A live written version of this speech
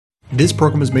This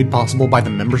program is made possible by the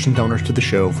members and donors to the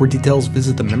show. For details,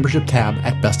 visit the membership tab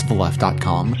at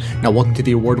bestoftheleft.com. Now, welcome to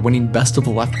the award-winning Best of the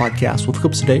Left podcast with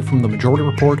clips today from The Majority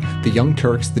Report, The Young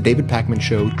Turks, The David Pakman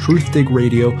Show, Truth Dig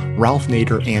Radio, Ralph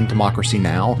Nader, and Democracy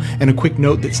Now! And a quick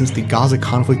note that since the Gaza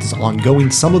conflict is ongoing,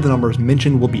 some of the numbers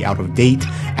mentioned will be out of date.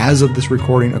 As of this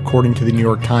recording, according to the New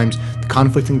York Times, the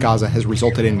conflict in Gaza has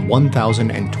resulted in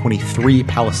 1,023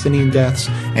 Palestinian deaths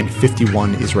and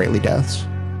 51 Israeli deaths.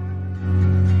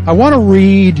 I want to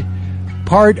read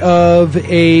part of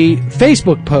a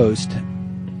Facebook post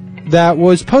that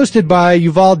was posted by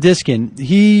Yuval Diskin.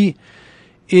 He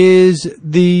is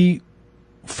the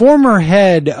former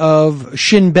head of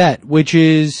Shin Bet, which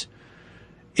is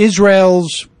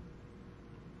Israel's,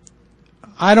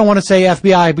 I don't want to say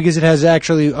FBI because it has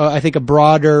actually, I think, a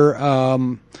broader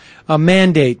a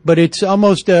mandate, but it's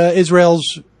almost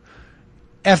Israel's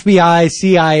FBI,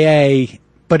 CIA,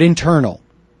 but internal.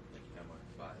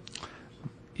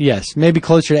 Yes, maybe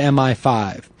closer to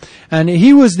MI5. And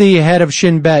he was the head of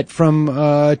Shin Bet from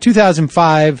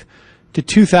 2005 to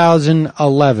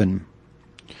 2011.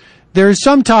 There's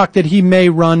some talk that he may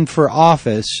run for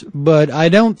office, but I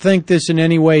don't think this in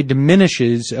any way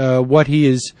diminishes what he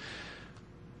is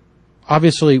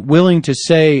obviously willing to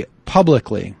say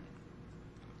publicly.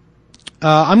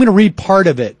 I'm going to read part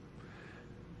of it.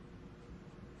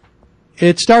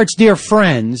 It starts, "Dear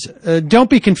friends, don't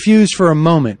be confused for a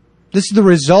moment. This is the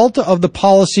result of the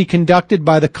policy conducted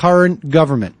by the current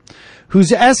government,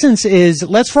 whose essence is,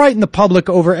 let's frighten the public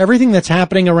over everything that's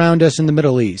happening around us in the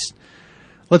Middle East.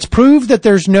 Let's prove that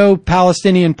there's no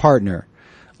Palestinian partner.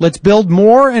 Let's build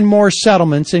more and more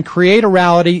settlements and create a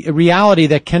reality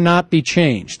that cannot be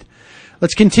changed.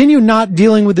 Let's continue not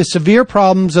dealing with the severe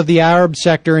problems of the Arab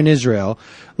sector in Israel.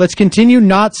 Let's continue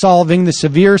not solving the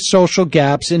severe social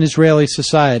gaps in Israeli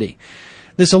society.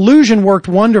 This illusion worked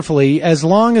wonderfully as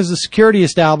long as the security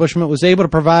establishment was able to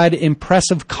provide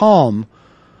impressive calm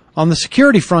on the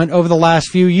security front over the last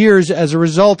few years as a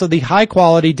result of the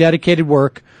high-quality, dedicated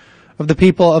work of the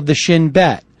people of the Shin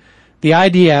Bet, the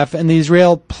IDF, and the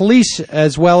Israel police,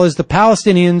 as well as the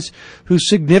Palestinians whose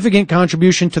significant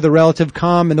contribution to the relative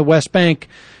calm in the West Bank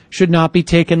should not be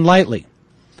taken lightly.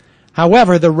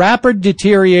 However, the rapid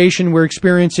deterioration we're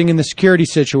experiencing in the security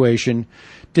situation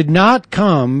did not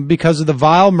come because of the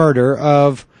vile murder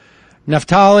of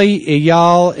Naftali,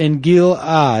 Eyal, and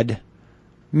Gilad.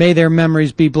 May their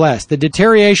memories be blessed. The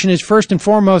deterioration is first and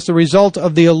foremost the result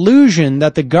of the illusion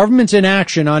that the government's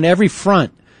inaction on every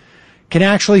front can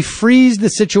actually freeze the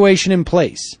situation in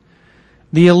place.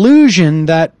 The illusion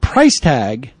that price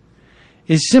tag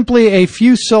is simply a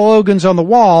few slogans on the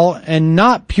wall and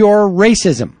not pure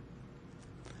racism.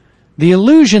 The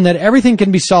illusion that everything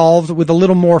can be solved with a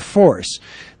little more force.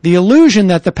 The illusion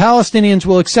that the Palestinians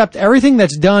will accept everything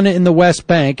that's done in the West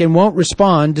Bank and won't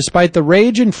respond despite the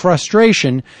rage and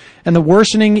frustration and the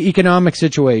worsening economic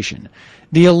situation.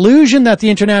 The illusion that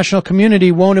the international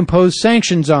community won't impose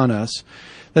sanctions on us.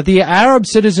 That the Arab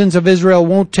citizens of Israel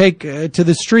won't take to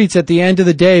the streets at the end of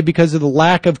the day because of the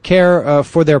lack of care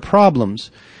for their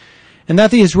problems. And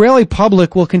that the Israeli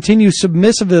public will continue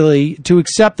submissively to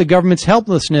accept the government's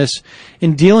helplessness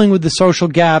in dealing with the social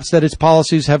gaps that its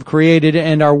policies have created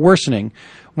and are worsening,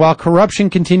 while corruption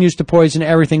continues to poison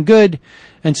everything good,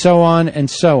 and so on and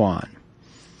so on.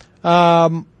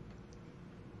 I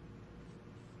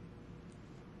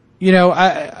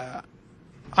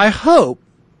hope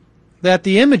that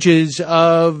the images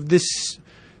of this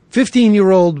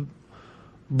 15-year-old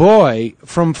boy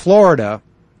from Florida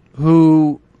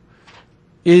who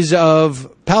is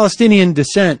of Palestinian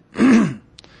descent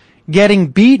getting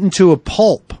beaten to a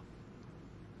pulp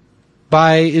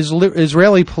by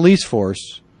Israeli police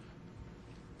forces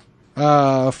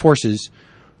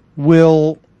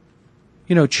will,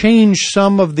 change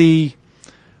some of the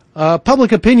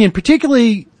public opinion,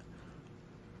 particularly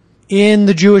in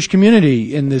the Jewish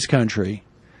community in this country.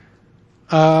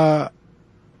 For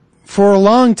a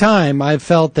long time, I've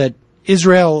felt that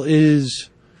Israel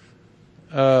is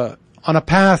on a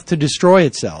path to destroy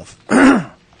itself.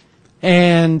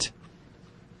 And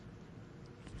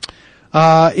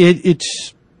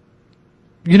it's,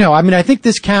 I think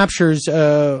this captures,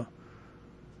 this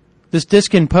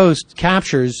Diskin post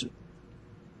captures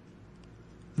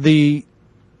the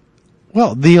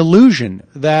illusion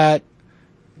that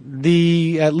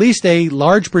at least a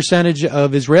large percentage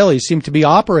of Israelis seem to be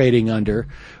operating under,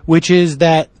 which is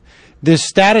that this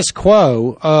status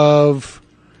quo of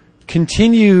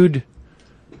continued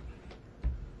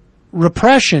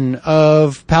repression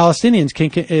of Palestinians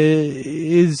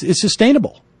is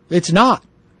sustainable. It's not.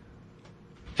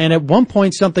 And at one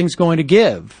point something's going to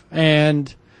give.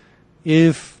 And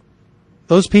if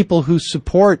those people who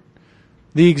support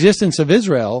the existence of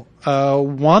Israel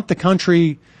want the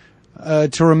country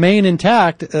to remain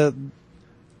intact. I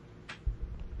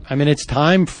mean, it's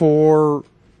time for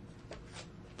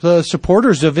the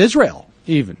supporters of Israel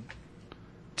even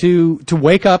to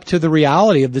wake up to the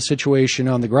reality of the situation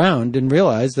on the ground and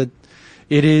realize that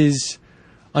it is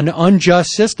an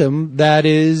unjust system that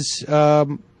is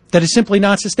simply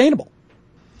not sustainable.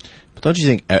 But don't you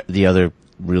think the other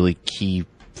really key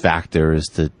factor is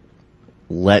to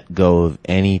let go of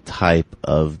any type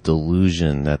of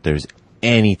delusion that there's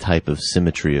any type of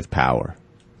symmetry of power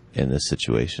in this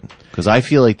situation? Because I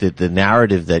feel like the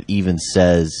narrative that even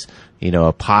says,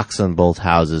 a pox on both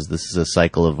houses, this is a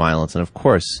cycle of violence, and of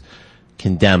course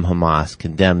condemn Hamas,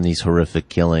 condemn these horrific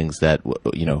killings that,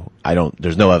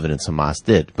 there's no evidence Hamas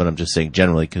did, but I'm just saying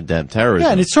generally condemn terrorism.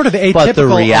 Yeah, and it's sort of atypical. But the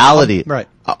reality, right.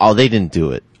 They didn't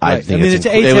do it. Right. I think it's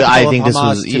atypical I think of this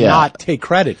Hamas was, to not take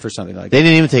credit for something like that. They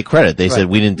didn't even take credit. They Right. said,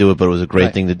 we didn't do it, but it was a great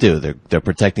Right. thing to do. They're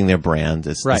protecting their brand.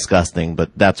 It's Right. disgusting,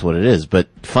 but that's what it is. But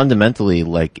fundamentally,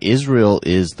 Israel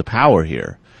is the power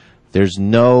here. There's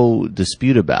no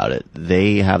dispute about it.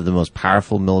 They have the most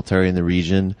powerful military in the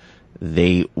region.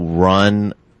 They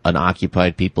run an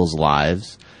occupied people's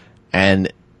lives.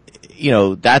 And,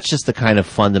 that's just the kind of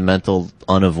fundamental,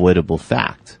 unavoidable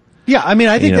fact. Yeah, I mean,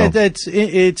 I think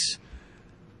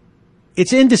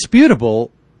it's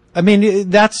indisputable. I mean,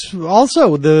 that's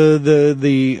also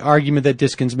the argument that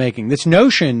Diskin's making. This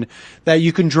notion that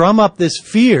you can drum up this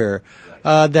fear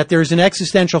that there's an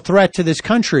existential threat to this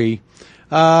country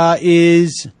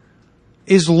is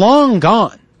long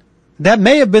gone. That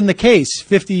may have been the case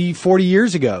 50, 40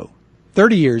 years ago,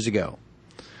 30 years ago.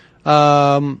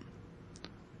 But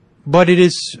it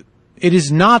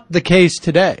is not the case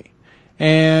today.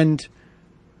 And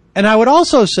I would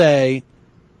also say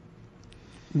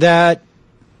that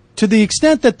to the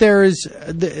extent that there is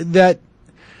that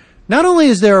not only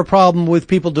is there a problem with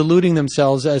people deluding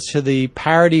themselves as to the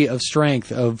parity of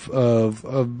strength of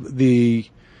the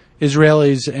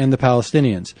Israelis and the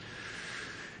Palestinians,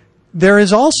 there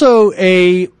is also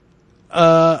a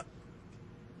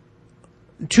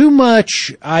too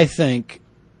much, I think,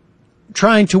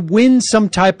 trying to win some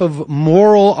type of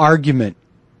moral argument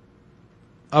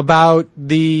about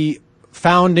the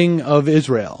founding of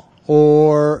Israel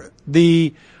or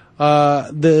the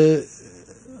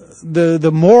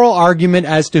moral argument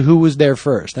as to who was there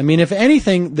first. I mean, if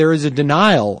anything, there is a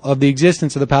denial of the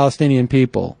existence of the Palestinian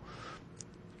people.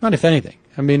 Not if anything.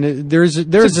 I mean, there is a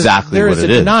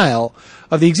denial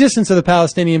of the existence of the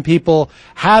Palestinian people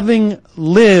having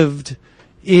lived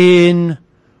in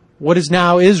what is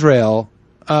now Israel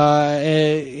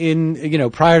prior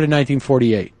to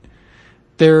 1948.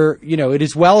 It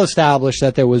is well established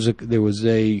that there was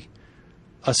a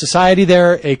society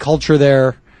there, a culture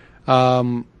there,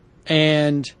 but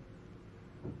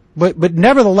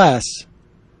nevertheless,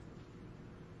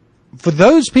 for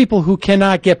those people who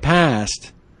cannot get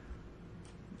past,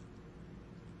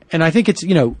 and I think it's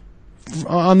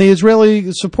on the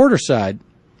Israeli supporter side,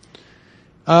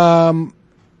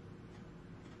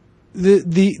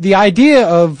 the idea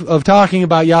of talking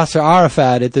about Yasser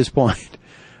Arafat at this point.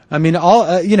 I mean,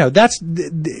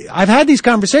 I've had these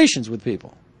conversations with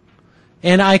people,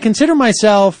 and I consider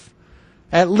myself,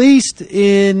 at least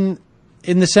in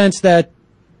the sense that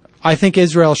I think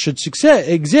Israel should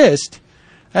exist,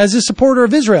 as a supporter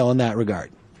of Israel in that regard.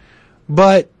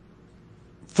 But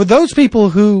for those people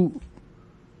who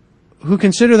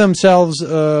consider themselves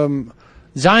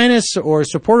Zionists or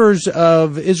supporters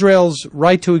of Israel's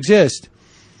right to exist,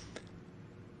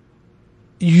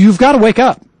 you've got to wake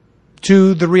up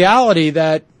to the reality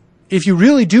that if you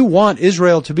really do want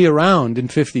Israel to be around in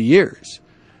 50 years,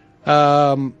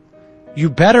 you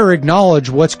better acknowledge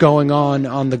what's going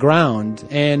on the ground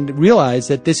and realize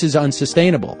that this is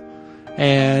unsustainable,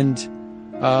 and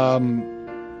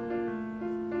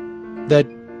that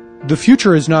the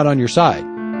future is not on your side.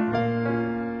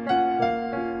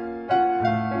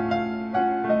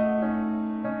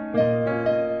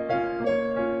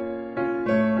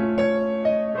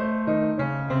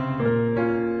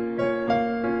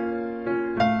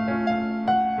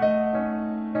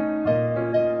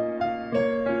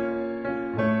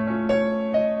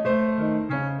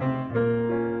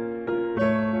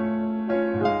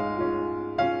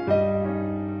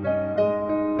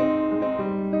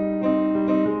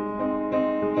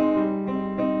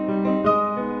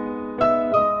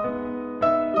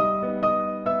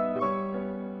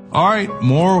 All right,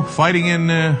 more fighting in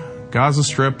Gaza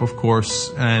Strip, of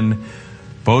course, and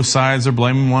both sides are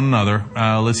blaming one another.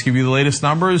 Let's give you the latest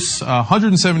numbers.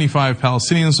 175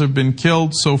 Palestinians have been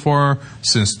killed so far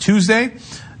since Tuesday.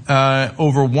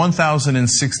 over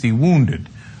 1,060 wounded.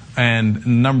 And the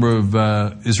number of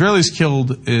Israelis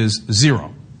killed is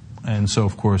 0. And so,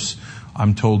 of course,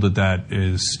 I'm told that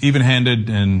is even-handed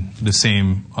and the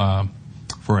same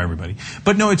for everybody.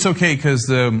 But no, it's okay because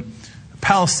the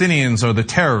Palestinians are the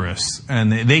terrorists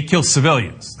and they kill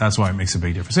civilians. That's why it makes a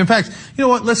big difference. In fact, you know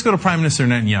what? Let's go to Prime Minister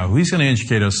Netanyahu. He's going to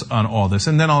educate us on all this.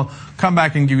 And then I'll come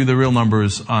back and give you the real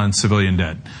numbers on civilian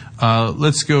dead.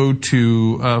 Let's go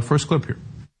to first clip here.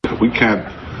 We can't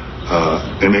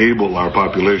enable our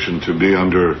population to be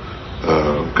under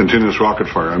continuous rocket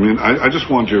fire. I mean, I just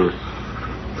want your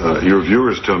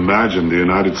viewers to imagine the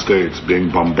United States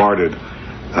being bombarded,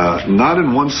 not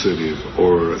in one city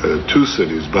or two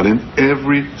cities, but in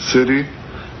every city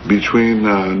between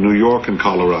New York and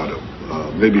Colorado.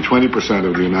 Maybe 20%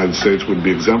 of the United States would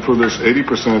be exempt from this.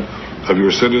 80% of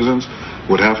your citizens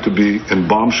would have to be in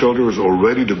bomb shelters or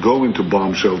ready to go into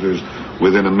bomb shelters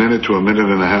within a minute to a minute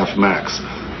and a half max.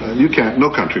 You can't,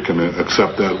 no country can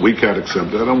accept that. We can't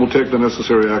accept that, and we'll take the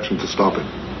necessary action to stop it.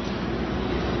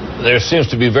 There seems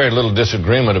to be very little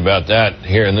disagreement about that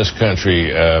here in this country,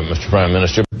 Mr. Prime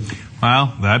Minister.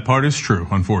 Well, that part is true,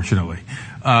 unfortunately.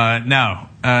 Now,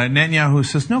 Netanyahu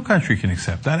says no country can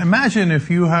accept that. Imagine if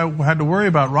you had to worry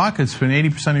about rockets from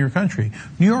 80% of your country,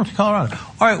 New York to Colorado.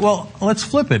 All right, well, let's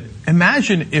flip it.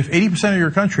 Imagine if 80% of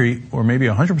your country, or maybe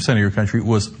 100% of your country,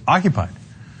 was occupied.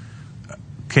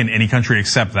 Can any country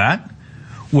accept that?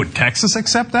 Would Texas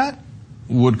accept that?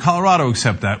 Would Colorado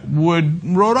accept that? Would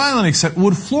Rhode Island accept?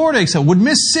 Would Florida accept? Would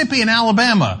Mississippi and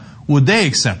Alabama, would they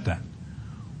accept that?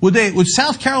 Would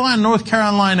South Carolina, North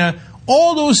Carolina,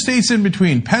 all those states in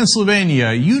between,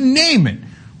 Pennsylvania, you name it,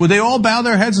 would they all bow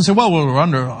their heads and say, well, we're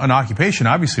under an occupation.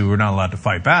 Obviously, we're not allowed to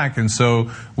fight back, and so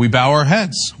we bow our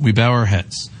heads. We bow our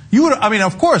heads. You would, I mean,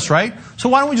 of course, right? So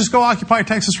why don't we just go occupy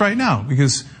Texas right now?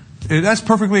 Because that's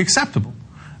perfectly acceptable.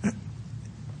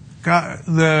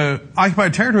 The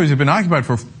occupied territories have been occupied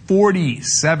for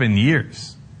 47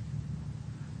 years.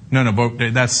 No,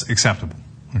 but that's acceptable.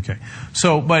 Okay.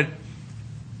 So, but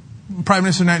Prime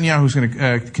Minister Netanyahu is going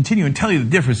to continue and tell you the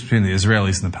difference between the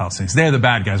Israelis and the Palestinians. They're the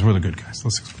bad guys. We're the good guys.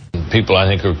 Let's explain. People, I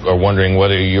think, are wondering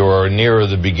whether you're nearer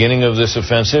the beginning of this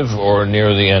offensive or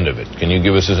near the end of it. Can you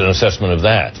give us an assessment of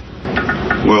that?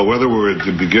 Well, whether we're at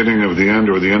the beginning of the end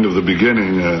or the end of the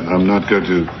beginning, I'm not going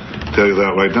to tell you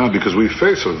that right now, because we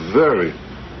face a very,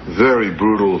 very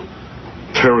brutal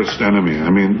terrorist enemy. I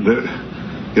mean,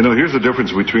 here's the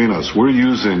difference between us. We're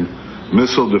using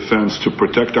missile defense to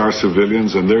protect our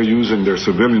civilians, and they're using their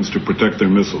civilians to protect their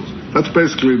missiles. That's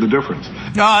basically the difference.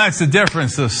 No, that's the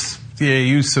difference. They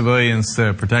use civilians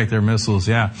to protect their missiles,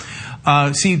 yeah.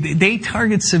 See, they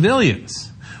target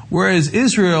civilians, whereas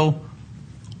Israel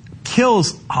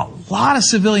kills a lot of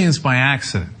civilians by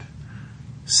accident.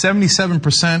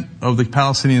 77% of the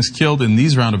Palestinians killed in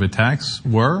these round of attacks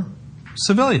were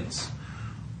civilians.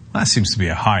 That seems to be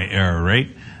a high error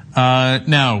rate.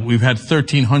 Now, we've had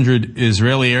 1,300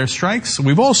 Israeli airstrikes.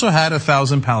 We've also had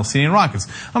 1,000 Palestinian rockets.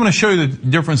 I'm going to show you the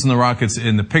difference in the rockets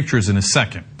in the pictures in a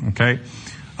second, okay?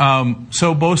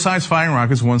 So both sides firing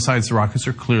rockets. One side's rockets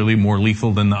are clearly more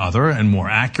lethal than the other and more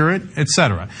accurate,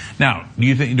 etc. Now,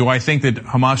 do I think that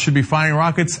Hamas should be firing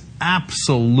rockets?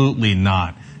 Absolutely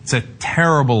not. It's a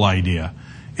terrible idea.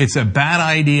 It's a bad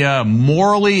idea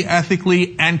morally,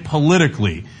 ethically, and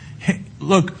politically. Hey,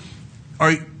 look,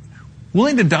 are you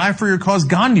willing to die for your cause?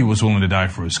 Gandhi was willing to die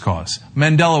for his cause.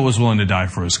 Mandela was willing to die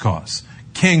for his cause.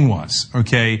 King was,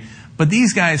 okay? But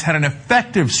these guys had an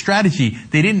effective strategy.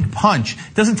 They didn't punch.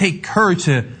 It doesn't take courage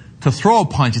to throw a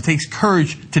punch. It takes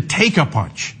courage to take a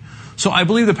punch. So I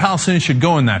believe the Palestinians should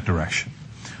go in that direction.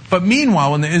 But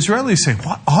meanwhile, when the Israelis say,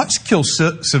 what, us kill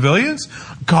civilians?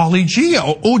 Golly gee,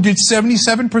 did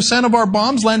 77% of our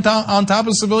bombs land on top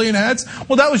of civilian heads?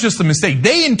 Well, that was just a mistake.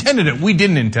 They intended it. We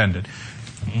didn't intend it.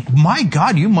 My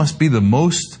God, you must be the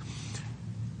most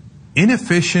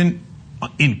inefficient,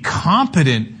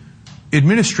 incompetent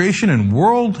administration in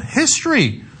world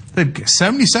history. That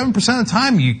 77% of the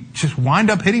time you just wind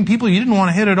up hitting people you didn't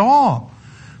want to hit at all.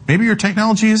 Maybe your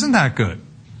technology isn't that good.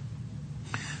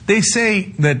 They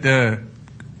say that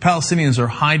Palestinians are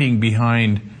hiding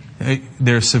behind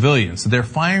their civilians. They're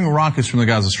firing rockets from the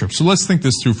Gaza Strip. So let's think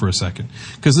this through for a second,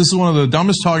 because this is one of the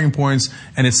dumbest talking points,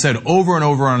 and it's said over and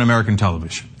over on American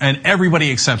television, and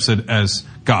everybody accepts it as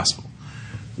gospel.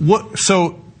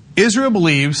 So Israel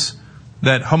believes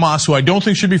that Hamas, who I don't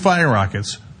think should be firing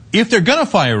rockets, if they're going to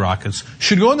fire rockets,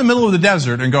 should go in the middle of the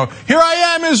desert and go, here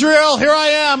I am, Israel, here I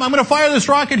am. I'm going to fire this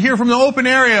rocket here from the open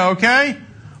area, okay?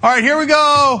 All right, here we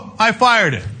go. I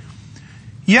fired it.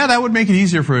 Yeah, that would make it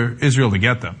easier for Israel to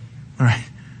get them. All right.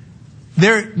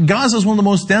 Gaza is one of the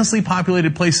most densely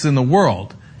populated places in the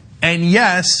world. And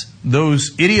yes,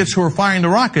 those idiots who are firing the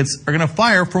rockets are going to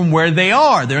fire from where they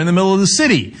are. They're in the middle of the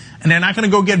city. And they're not going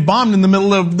to go get bombed in the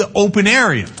middle of the open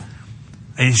area.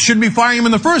 And you shouldn't be firing them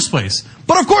in the first place.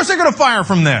 But of course they're going to fire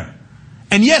from there.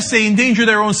 And yes, they endanger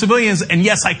their own civilians. And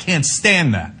yes, I can't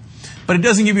stand that. But it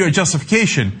doesn't give you a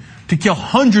justification to kill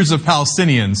hundreds of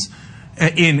Palestinians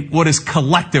in what is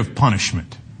collective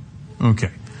punishment. Okay.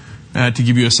 To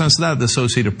give you a sense of that, the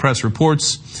Associated Press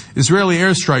reports Israeli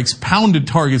airstrikes pounded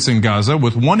targets in Gaza,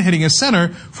 with one hitting a center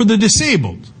for the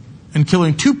disabled and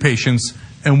killing 2 patients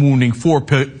and wounding 4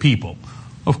 people.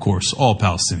 Of course, all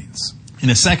Palestinians. In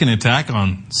a second attack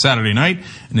on Saturday night,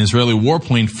 an Israeli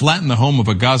warplane flattened the home of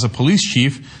a Gaza police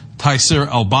chief, Taisir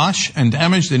al-Bash, and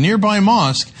damaged a nearby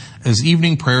mosque as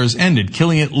evening prayers ended,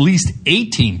 killing at least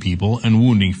 18 people and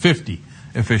wounding 50,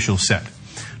 officials said.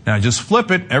 Now, just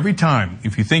flip it every time.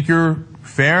 If you think you're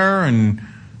fair and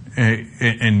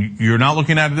you're not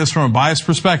looking at this from a biased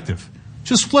perspective,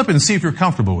 just flip it and see if you're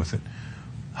comfortable with it.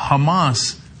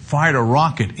 Hamas fired a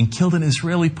rocket and killed an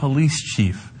Israeli police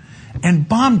chief and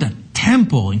bombed a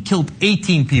temple and killed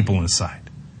 18 people inside.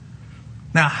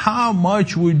 Now, how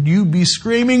much would you be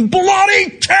screaming,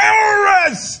 bloody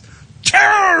terrorists!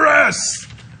 Terrorists!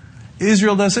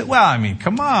 Israel does it. Well, I mean,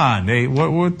 come on.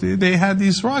 They had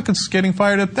these rockets getting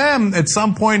fired at them. At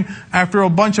some point, after a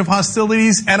bunch of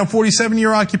hostilities and a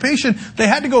 47-year occupation, they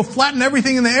had to go flatten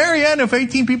everything in the area. And if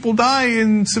 18 people die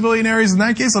in civilian areas in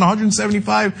that case, and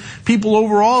 175 people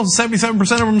overall, 77%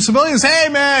 of them civilians, hey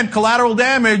man, collateral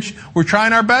damage. We're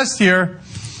trying our best here.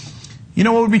 You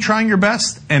know what would be trying your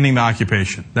best? Ending the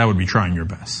occupation. That would be trying your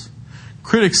best.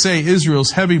 Critics say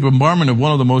Israel's heavy bombardment of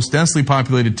one of the most densely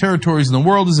populated territories in the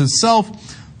world is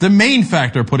itself the main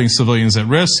factor putting civilians at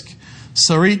risk.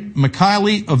 Sarit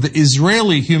Mikhaili of the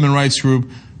Israeli human rights group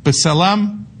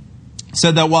B'Tselem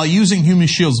said that while using human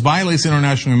shields violates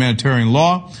international humanitarian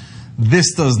law,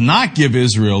 this does not give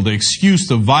Israel the excuse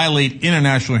to violate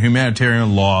international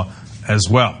humanitarian law as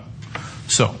well.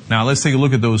 So, now let's take a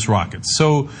look at those rockets.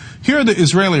 So, here are the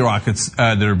Israeli rockets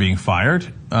that are being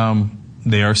fired.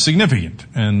 They are significant,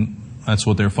 and that's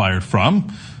what they're fired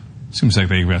from. Seems like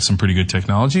they've got some pretty good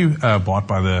technology bought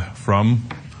from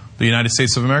the United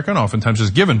States of America, and oftentimes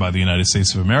is given by the United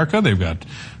States of America. They've got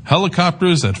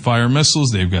helicopters that fire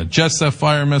missiles. They've got jets that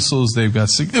fire missiles. They've got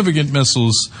significant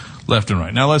missiles left and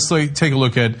right. Now let's take a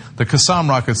look at the Qassam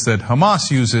rockets that Hamas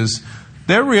uses.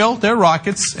 They're real. They're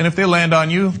rockets. And if they land on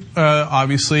you,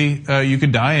 obviously, you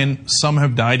could die. And some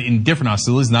have died in different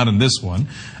hostilities, not in this one.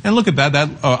 And look at that. That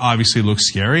obviously looks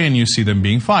scary, and you see them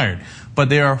being fired. But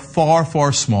they are far,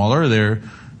 far smaller. They're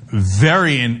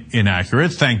very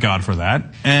inaccurate. Thank God for that.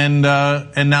 And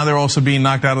now they're also being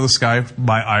knocked out of the sky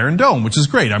by Iron Dome, which is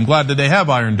great. I'm glad that they have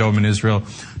Iron Dome in Israel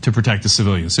to protect the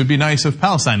civilians. It would be nice if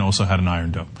Palestine also had an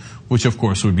Iron Dome, which, of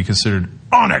course, would be considered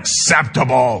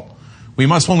unacceptable. We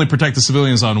must only protect the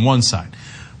civilians on one side.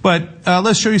 But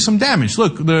let's show you some damage.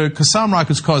 Look, the Qassam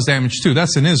rockets cause damage too.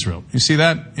 That's in Israel. You see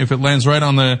that? If it lands right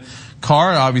on the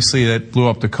car, obviously that blew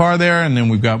up the car there, and then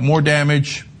we've got more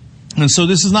damage. And so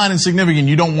this is not insignificant.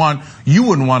 You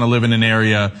wouldn't want to live in an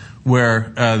area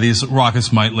where these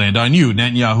rockets might land on you.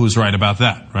 Netanyahu's right about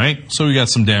that, right? So we got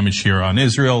some damage here on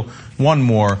Israel. One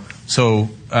more. So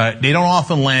they don't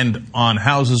often land on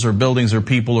houses or buildings or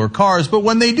people or cars, but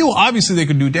when they do, obviously they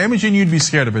could do damage, and you'd be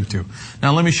scared of it too.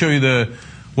 Now let me show you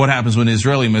what happens when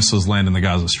Israeli missiles land in the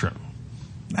Gaza Strip.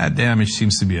 That damage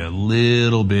seems to be a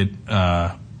little bit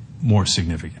more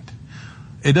significant.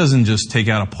 It doesn't just take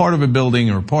out a part of a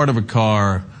building or a part of a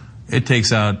car. It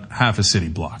takes out half a city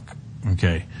block.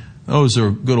 Okay, those are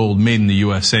good old made in the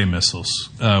USA missiles.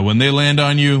 When they land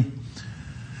on you,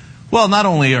 well, not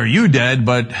only are you dead,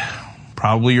 but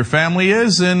probably your family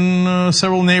is, and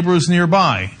several neighbors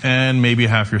nearby, and maybe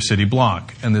half your city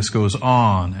block. And this goes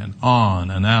on and on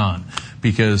and on,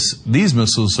 because these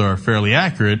missiles are fairly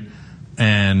accurate,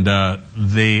 and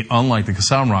they, unlike the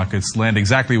Qassam rockets, land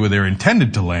exactly where they're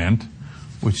intended to land,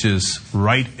 which is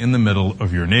right in the middle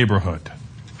of your neighborhood.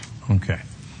 Okay,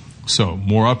 so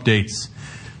more updates.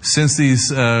 Since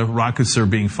these rockets are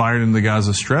being fired in the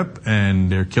Gaza Strip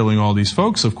and they're killing all these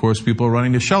folks, of course, people are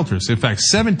running to shelters. In fact,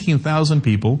 17,000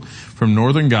 people from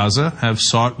northern Gaza have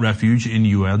sought refuge in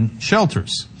UN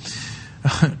shelters.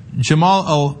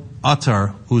 Jamal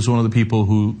al-Attar, who's one of the people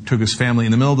who took his family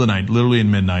in the middle of the night, literally in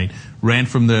midnight, ran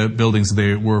from the buildings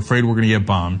they were afraid were going to get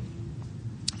bombed,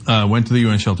 went to the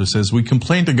UN shelter, says, "We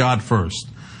complained to God first,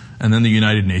 and then the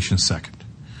United Nations second."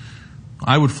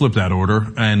 I would flip that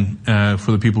order, and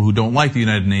for the people who don't like the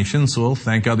United Nations, well,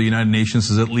 thank God the United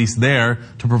Nations is at least there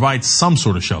to provide some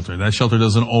sort of shelter. That shelter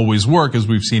doesn't always work, as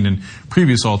we've seen in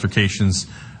previous altercations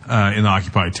in the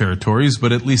occupied territories,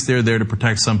 but at least they're there to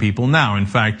protect some people now. In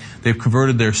fact, they've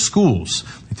converted their schools.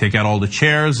 They take out all the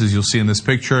chairs, as you'll see in this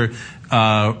picture,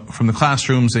 from the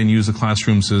classrooms, and use the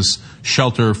classrooms as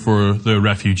shelter for the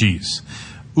refugees.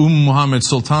 Muhammad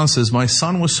Sultan says, my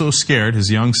son was so scared, his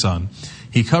young son,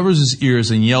 he covers his ears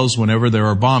and yells whenever there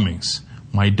are bombings.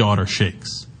 My daughter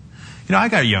shakes. You know, I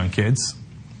got young kids,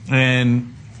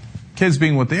 and kids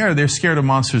being what they are, they're scared of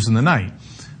monsters in the night.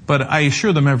 But I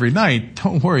assure them every night,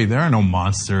 don't worry, there are no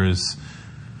monsters.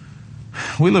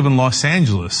 We live in Los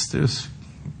Angeles. There's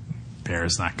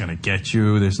bears not going to get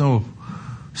you. There's no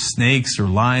snakes or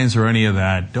lions or any of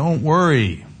that. Don't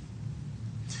worry.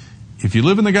 If you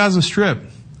live in the Gaza Strip,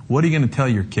 what are you going to tell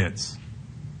your kids?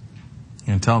 You're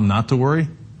going to tell them not to worry?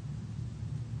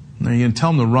 No, you're going to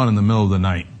tell them to run in the middle of the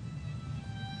night.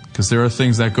 Because there are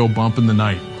things that go bump in the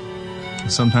night.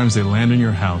 And sometimes they land in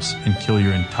your house and kill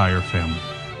your entire family.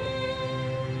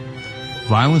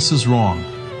 Violence is wrong.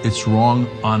 It's wrong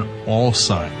on all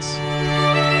sides.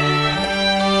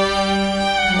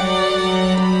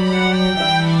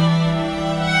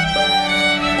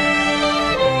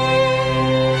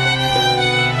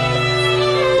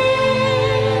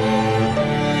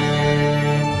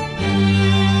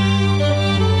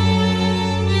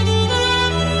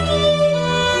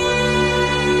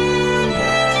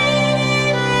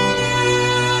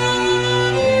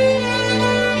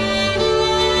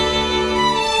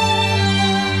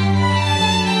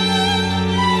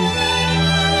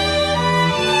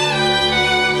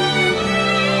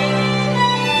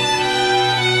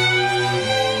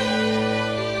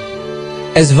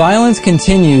 As violence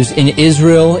continues in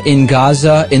Israel, in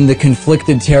Gaza, in the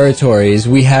conflicted territories,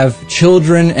 we have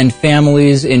children and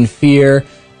families in fear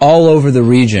all over the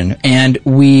region. And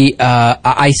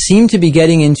I seem to be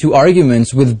getting into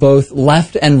arguments with both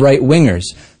left and right wingers.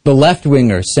 The left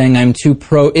wingers saying I'm too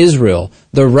pro-Israel.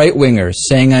 The right wingers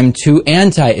saying I'm too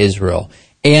anti-Israel.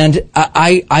 And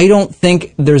I don't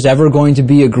think there's ever going to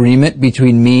be agreement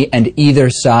between me and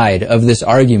either side of this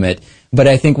argument. But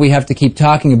I think we have to keep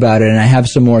talking about it, and I have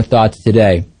some more thoughts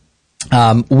today.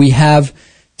 We have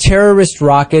terrorist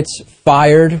rockets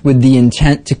fired with the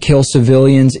intent to kill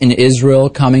civilians in Israel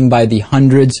coming by the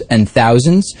hundreds and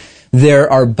thousands.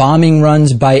 There are bombing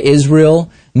runs by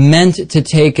Israel meant to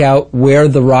take out where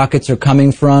the rockets are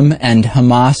coming from, and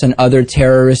Hamas and other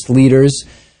terrorist leaders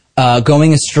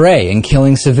going astray and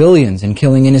killing civilians and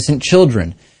killing innocent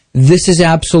children. This is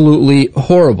absolutely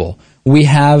horrible. We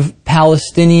have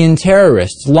Palestinian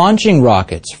terrorists launching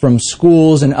rockets from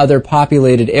schools and other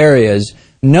populated areas,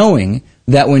 knowing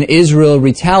that when Israel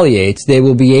retaliates, they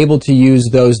will be able to use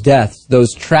those deaths,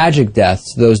 those tragic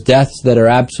deaths, those deaths that are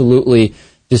absolutely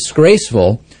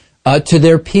disgraceful, to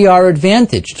their PR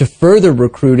advantage, to further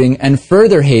recruiting and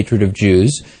further hatred of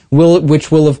Jews,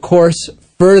 which will, of course,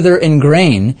 further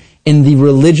ingrain in the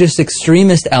religious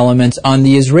extremist elements on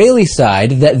the Israeli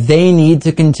side that they need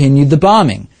to continue the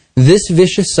bombing. This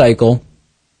vicious cycle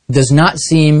does not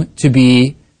seem to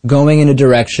be going in a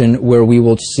direction where we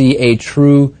will see a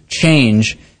true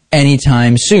change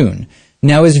anytime soon.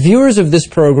 Now, as viewers of this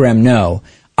program know,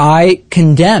 I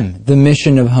condemn the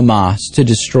mission of Hamas to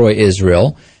destroy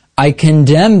Israel. I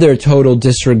condemn their total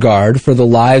disregard for the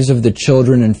lives of the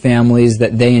children and families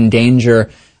that they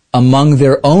endanger among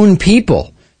their own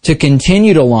people to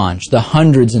continue to launch the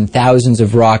hundreds and thousands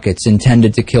of rockets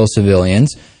intended to kill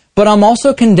civilians. But I'm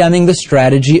also condemning the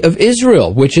strategy of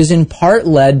Israel, which is in part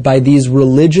led by these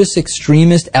religious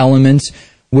extremist elements,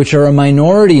 which are a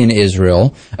minority in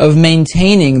Israel, of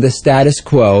maintaining the status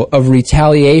quo of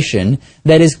retaliation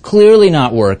that is clearly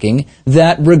not working,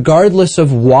 that regardless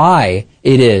of why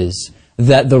it is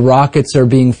that the rockets are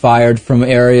being fired from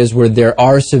areas where there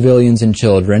are civilians and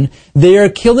children, they are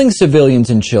killing civilians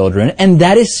and children, and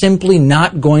that is simply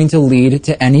not going to lead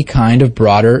to any kind of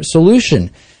broader solution.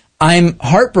 I'm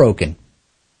heartbroken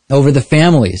over the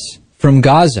families from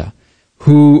Gaza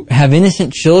who have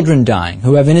innocent children dying,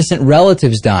 who have innocent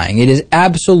relatives dying. It is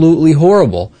absolutely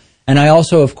horrible. And I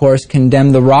also, of course,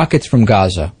 condemn the rockets from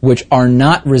Gaza, which are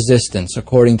not resistance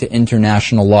according to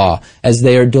international law, as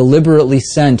they are deliberately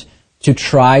sent to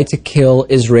try to kill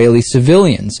Israeli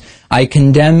civilians. I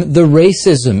condemn the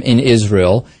racism in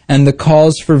Israel and the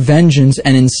calls for vengeance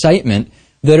and incitement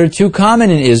that are too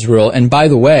common in Israel. And by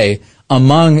the way,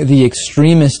 among the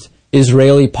extremist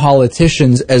Israeli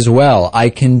politicians as well. I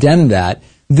condemn that.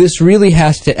 This really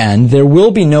has to end. There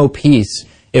will be no peace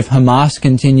if Hamas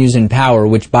continues in power,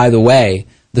 which, by the way,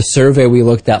 The survey we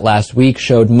looked at last week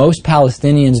showed most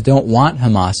Palestinians don't want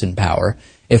Hamas in power.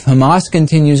 If Hamas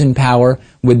continues in power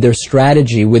with their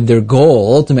strategy, with their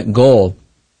goal, ultimate goal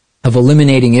of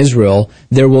eliminating Israel,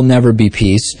 there will never be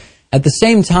peace. At the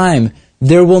same time,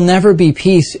 there will never be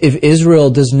peace if Israel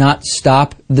does not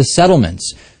stop the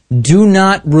settlements. Do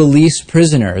not release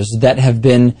prisoners that have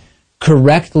been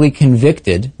correctly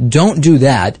convicted. Don't do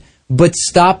that, but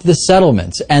stop the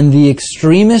settlements. And the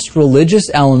extremist religious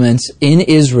elements in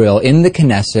Israel, in the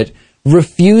Knesset,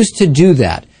 refuse to do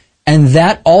that. And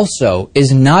that also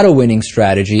is not a winning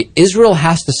strategy. Israel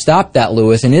has to stop that,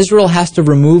 Lewis, and Israel has to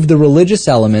remove the religious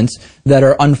elements that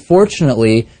are,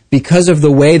 unfortunately, because of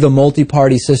the way the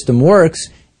multi-party system works,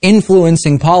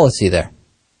 influencing policy there.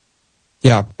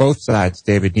 Yeah, both sides,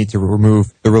 David, need to remove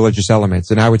the religious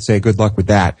elements, and I would say good luck with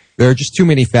that. There are just too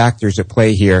many factors at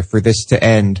play here for this to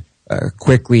end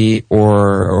quickly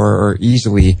or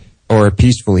easily or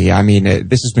peacefully. I mean,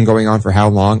 this has been going on for how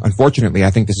long? Unfortunately, I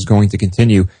think this is going to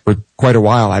continue for quite a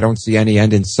while. I don't see any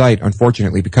end in sight,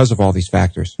 unfortunately, because of all these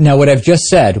factors. Now, what I've just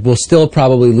said will still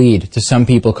probably lead to some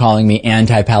people calling me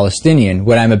anti-Palestinian.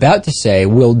 What I'm about to say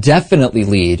will definitely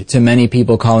lead to many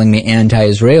people calling me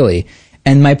anti-Israeli.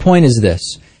 And my point is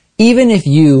this. Even if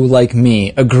you, like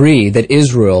me, agree that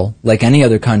Israel, like any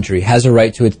other country, has a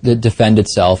right to defend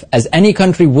itself, as any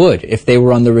country would if they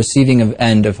were on the receiving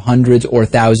end of hundreds or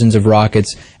thousands of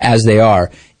rockets as they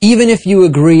are, even if you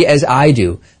agree, as I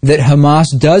do, that Hamas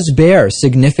does bear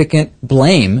significant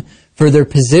blame for their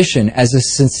position as a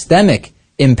systemic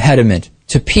impediment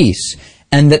to peace,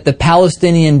 and that the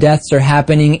Palestinian deaths are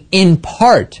happening in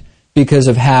part because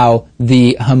of how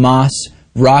the Hamas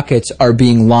rockets are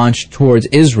being launched towards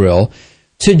Israel,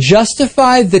 to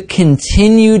justify the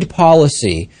continued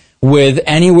policy with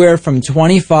anywhere from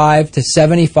 25 to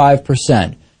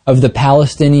 75% of the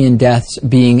Palestinian deaths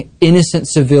being innocent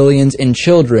civilians and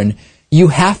children, you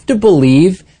have to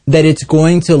believe that it's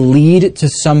going to lead to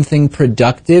something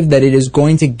productive, that it is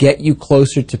going to get you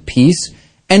closer to peace.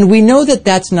 And we know that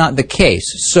that's not the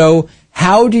case. So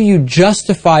how do you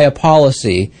justify a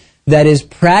policy that is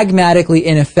pragmatically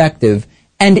ineffective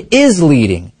and is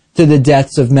leading to the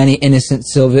deaths of many innocent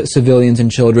civilians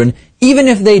and children, even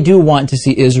if they do want to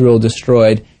see Israel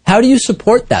destroyed? How do you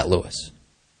support that, Lewis?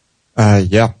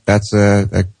 Yeah, that's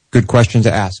a good question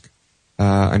to ask.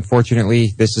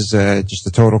 Unfortunately, this is just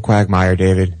a total quagmire,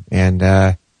 David, and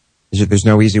there's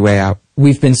no easy way out.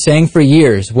 We've been saying for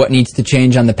years what needs to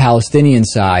change on the Palestinian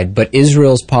side, but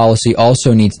Israel's policy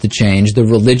also needs to change. The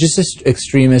religious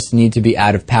extremists need to be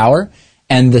out of power,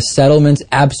 and the settlements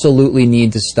absolutely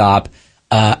need to stop.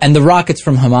 And the rockets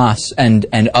from Hamas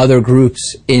and other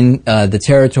groups in the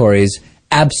territories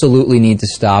absolutely need to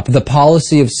stop. The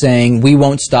policy of saying we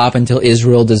won't stop until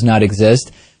Israel does not exist,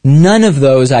 none of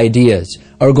those ideas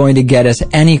are going to get us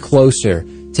any closer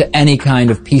to any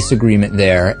kind of peace agreement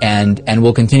there. And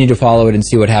we'll continue to follow it and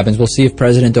see what happens. We'll see if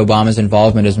President Obama's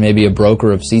involvement as maybe a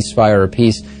broker of ceasefire or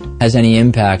peace has any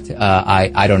impact.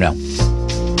 I don't know.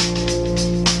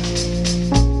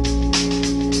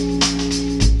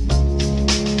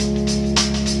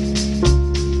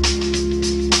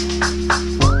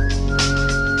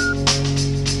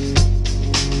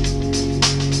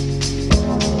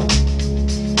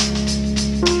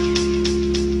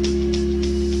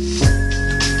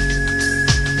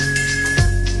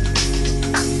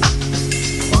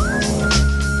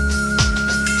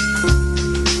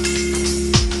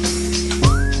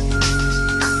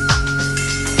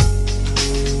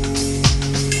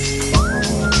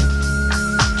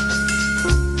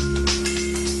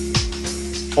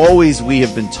 Always we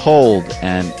have been told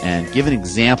and given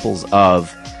examples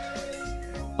of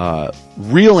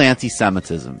real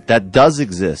anti-Semitism that does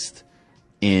exist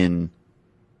in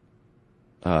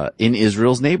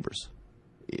Israel's neighbors.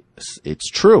 It's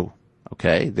true.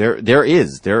 Okay,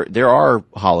 there are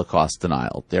Holocaust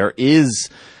denial. There is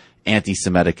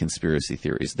anti-Semitic conspiracy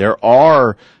theories. There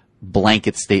are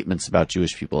blanket statements about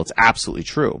Jewish people. It's absolutely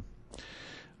true.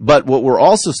 But what we're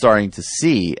also starting to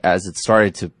see as it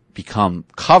started to become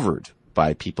covered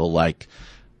by people like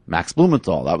Max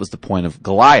Blumenthal, that was the point of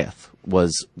Goliath,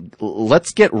 was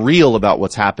let's get real about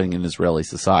what's happening in Israeli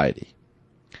society.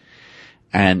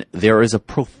 And there is a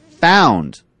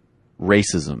profound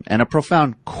racism and a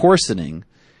profound coarsening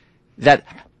that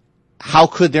how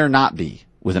could there not be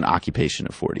with an occupation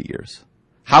of 40 years?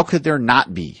 How could there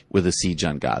not be with a siege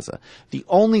on Gaza? The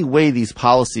only way these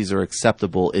policies are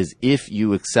acceptable is if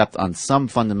you accept on some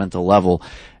fundamental level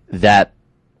that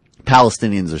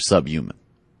Palestinians are subhuman.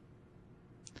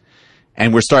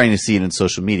 And we're starting to see it in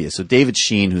social media. So David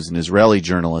Sheen, who's an Israeli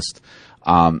journalist,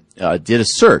 did a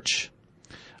search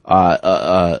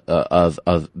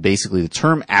of basically the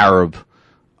term Arab,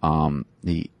 by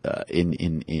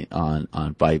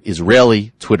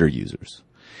Israeli Twitter users.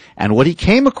 And what he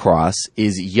came across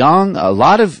is a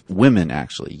lot of women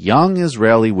actually, young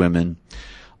Israeli women,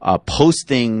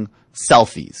 posting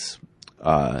selfies,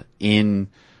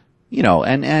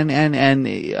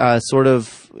 sort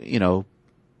of,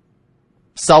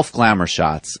 self-glamour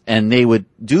shots. And they would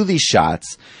do these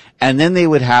shots, and then they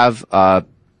would have,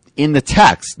 in the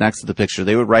text next to the picture,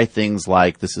 they would write things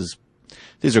like,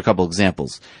 these are a couple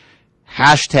examples.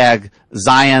 Hashtag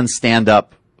Zion stand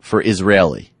up for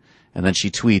Israeli. And then she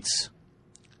tweets,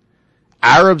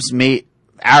 Arabs, may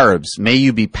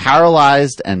you be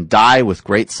paralyzed and die with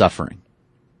great suffering.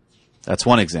 That's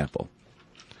one example.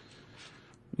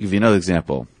 I'll give you another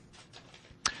example.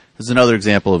 There's another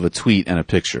example of a tweet and a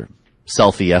picture.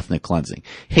 Selfie ethnic cleansing.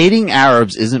 Hating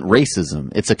Arabs isn't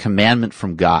racism. It's a commandment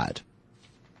from God.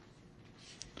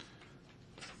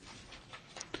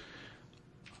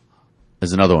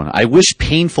 There's another one. I wish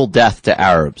painful death to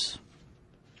Arabs.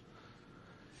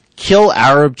 Kill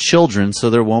Arab children so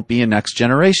there won't be a next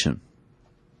generation.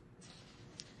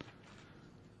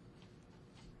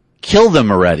 Kill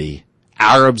them already.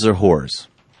 Arabs are whores.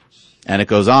 And it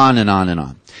goes on and on and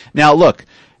on. Now look,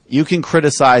 you can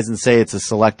criticize and say it's a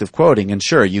selective quoting, and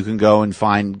sure, you can go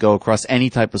across any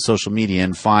type of social media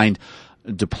and find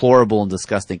deplorable and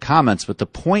disgusting comments, but the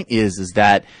point is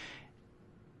that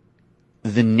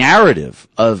the narrative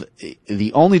of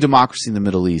the only democracy in the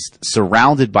Middle East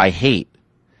surrounded by hate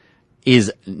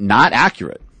is not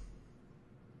accurate.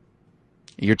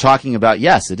 You're talking about,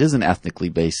 yes, it is an ethnically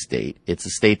based state. It's a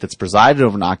state that's presided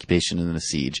over an occupation and a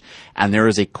siege, and there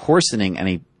is a coarsening and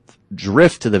a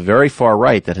drift to the very far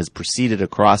right that has proceeded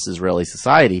across Israeli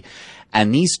society,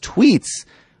 and these tweets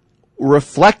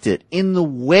reflect it in the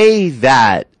way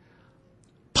that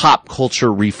pop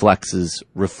culture reflexes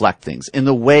reflect things, in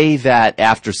the way that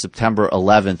after September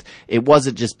 11th, it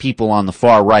wasn't just people on the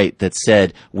far right that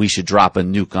said we should drop a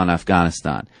nuke on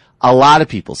Afghanistan. A lot of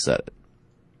people said it.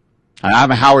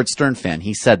 I'm a Howard Stern fan.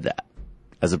 He said that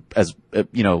as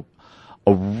a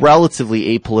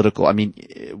relatively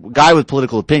apolitical, guy with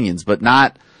political opinions, but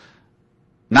not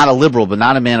a liberal, but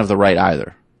not a man of the right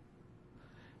either.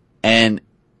 And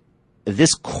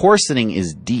this coarsening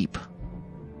is deep.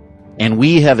 And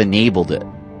we have enabled it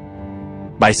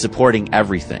by supporting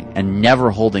everything and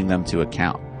never holding them to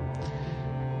account.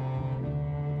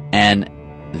 And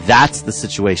that's the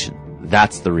situation.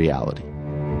 That's the reality.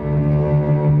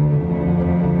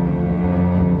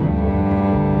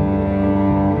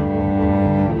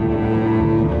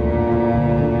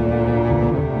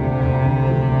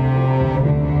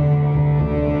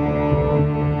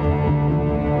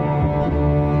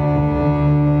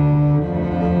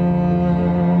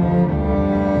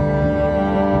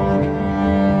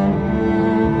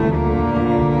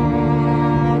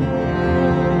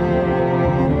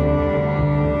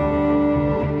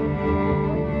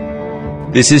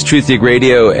 This is Truth Dig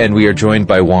Radio, and we are joined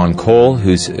by Juan Cole,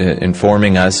 who's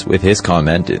informing us with his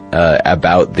comment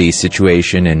about the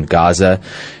situation in Gaza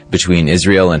between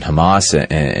Israel and Hamas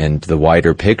and the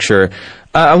wider picture.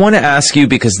 I want to ask you,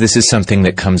 because this is something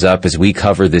that comes up as we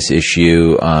cover this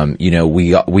issue.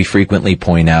 We frequently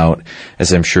point out,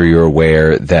 as I'm sure you're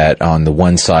aware, that on the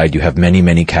one side you have many,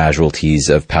 many casualties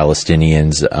of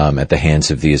Palestinians at the hands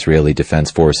of the Israeli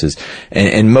Defense Forces,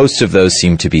 and most of those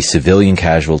seem to be civilian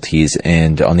casualties.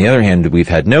 And on the other hand, we've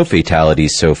had no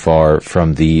fatalities so far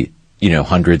from the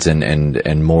hundreds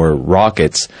and more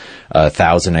rockets,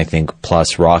 1,000, I think,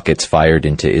 plus rockets fired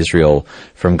into Israel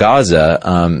from Gaza.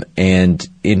 And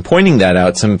in pointing that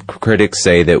out, some critics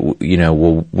say that,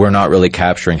 we're not really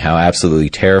capturing how absolutely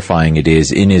terrifying it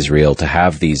is in Israel to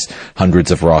have these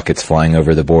hundreds of rockets flying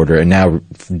over the border, and now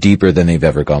deeper than they've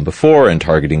ever gone before, and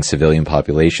targeting civilian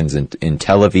populations in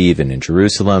Tel Aviv and in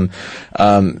Jerusalem.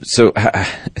 So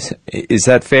is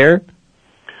that fair?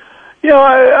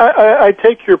 I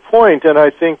take your point, and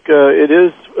I think it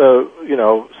is,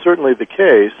 certainly the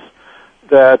case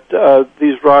that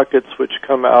these rockets which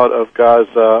come out of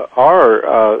Gaza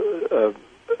are,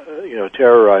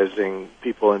 terrorizing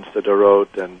people in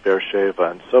Sderot and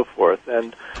Beersheba and so forth.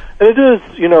 And it is,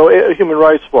 Human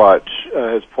Rights Watch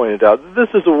has pointed out that this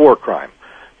is a war crime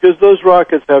because those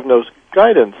rockets have no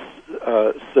guidance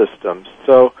systems.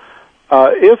 So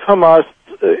if Hamas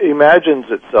imagines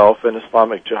itself, and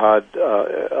Islamic Jihad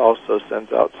also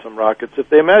sends out some rockets, if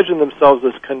they imagine themselves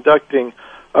as conducting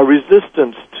a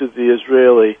resistance to the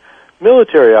Israeli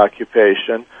military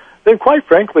occupation, then quite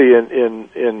frankly in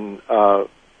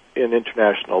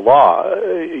international law,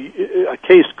 a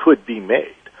case could be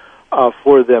made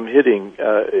for them hitting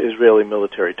Israeli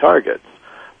military targets.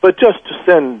 But just to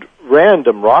send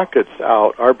random rockets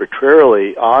out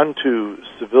arbitrarily onto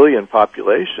civilian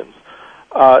populations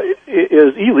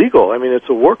is illegal. I mean, it's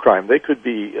a war crime. They could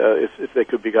be, if they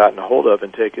could be gotten a hold of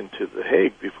and taken to The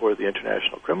Hague before the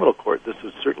International Criminal Court, this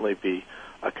would certainly be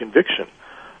a conviction.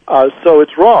 So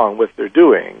it's wrong what they're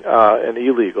doing and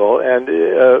illegal.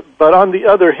 But on the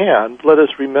other hand, let us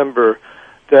remember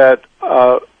that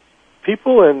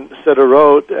people in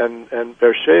Sderot and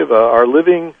Beersheba are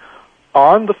living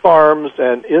on the farms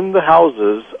and in the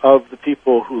houses of the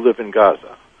people who live in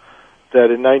Gaza.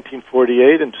 That in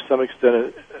 1948 and to some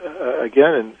extent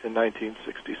again in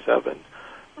 1967,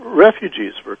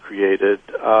 refugees were created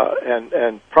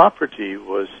and property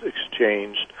was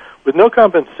exchanged with no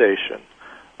compensation.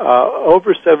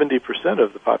 Over 70%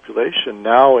 of the population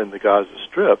now in the Gaza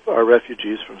Strip are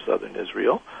refugees from southern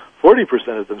Israel.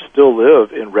 40% of them still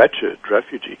live in wretched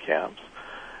refugee camps.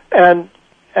 And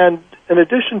in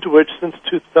addition to which, since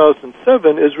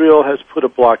 2007, Israel has put a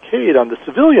blockade on the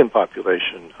civilian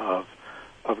population of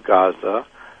Gaza,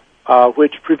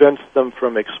 which prevents them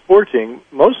from exporting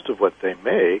most of what they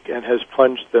make and has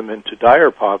plunged them into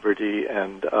dire poverty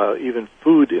and even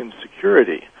food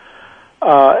insecurity.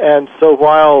 And so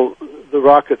while the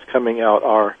rockets coming out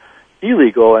are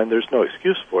illegal and there's no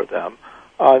excuse for them,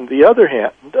 on the other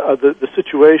hand, the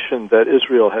situation that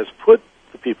Israel has put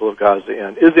the people of Gaza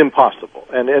in is impossible,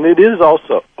 and it is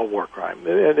also a war crime,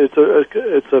 and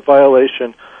it's a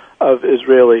violation of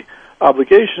Israeli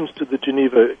obligations to the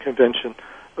Geneva Convention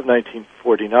of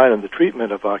 1949 on the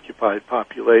treatment of occupied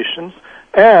populations,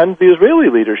 and the Israeli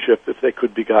leadership, if they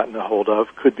could be gotten a hold of,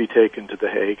 could be taken to The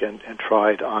Hague and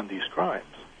tried on these crimes.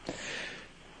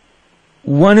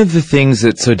 One of the things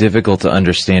that's so difficult to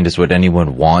understand is what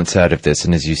anyone wants out of this.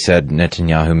 And as you said,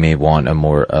 Netanyahu may want a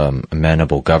more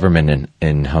amenable government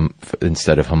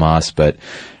instead of Hamas. But,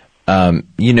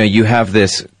 you have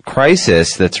this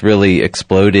crisis that's really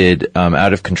exploded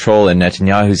out of control. And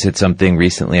Netanyahu said something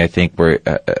recently, I think, where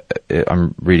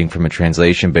I'm reading from a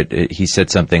translation, but he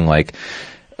said something like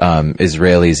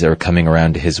Israelis are coming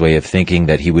around to his way of thinking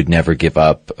that he would never give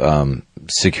up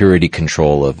security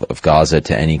control of Gaza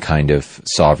to any kind of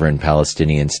sovereign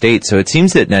Palestinian state. So it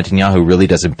seems that Netanyahu really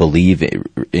doesn't believe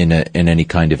in any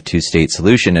kind of two-state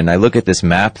solution. And I look at this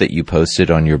map that you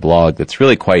posted on your blog that's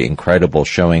really quite incredible,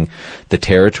 showing the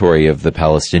territory of the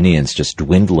Palestinians just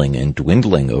dwindling and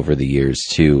dwindling over the years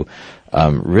to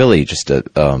really just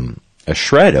a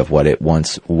shred of what it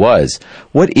once was.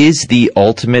 What is the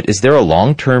ultimate? Is there a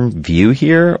long-term view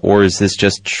here, or is this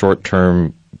just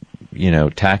short-term,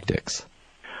 tactics?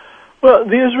 Well,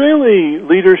 the Israeli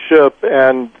leadership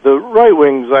and the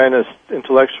right-wing Zionist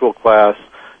intellectual class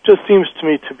just seems to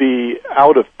me to be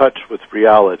out of touch with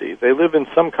reality. They live in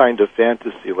some kind of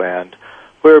fantasy land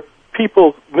where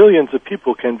millions of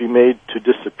people can be made to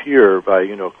disappear by,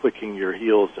 clicking your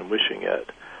heels and wishing it.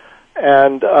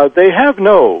 And they have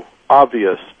no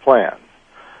obvious plan.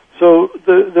 So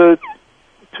the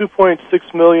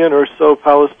 2.6 million or so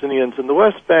Palestinians in the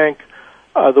West Bank,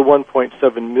 the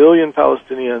 1.7 million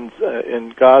Palestinians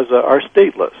in Gaza are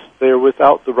stateless. They are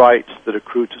without the rights that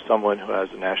accrue to someone who has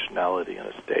a nationality in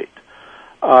a state.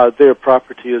 Their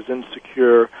property is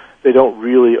insecure. They don't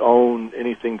really own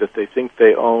anything that they think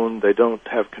they own. They don't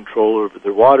have control over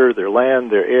their water, their land,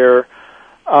 their air.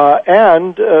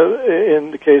 And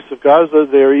in the case of Gaza,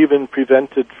 they're even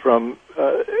prevented from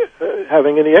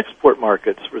having any export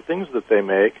markets for things that they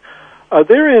make.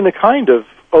 They're in a kind of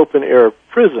open-air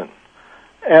prison.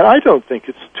 And I don't think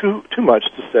it's too much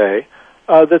to say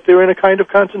that they're in a kind of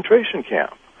concentration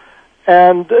camp.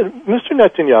 And Mr.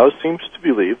 Netanyahu seems to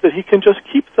believe that he can just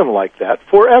keep them like that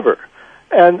forever.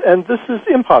 And this is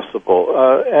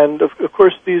impossible. And of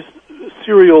course, these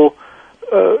serial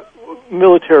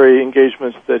military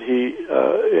engagements that he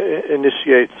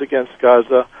initiates against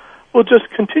Gaza will just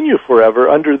continue forever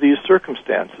under these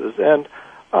circumstances. And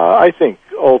I think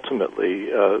ultimately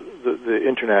the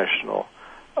international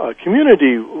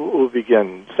community will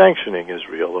begin sanctioning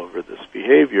Israel over this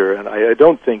behavior, and I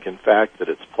don't think, in fact, that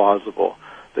it's plausible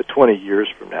that 20 years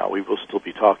from now we will still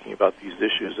be talking about these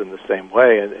issues in the same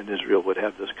way, and Israel would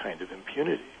have this kind of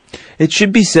impunity. It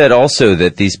should be said also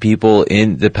that these people,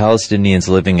 the Palestinians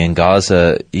living in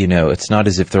Gaza, it's not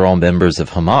as if they're all members of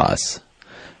Hamas.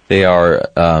 They are,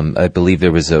 I believe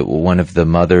there was one of the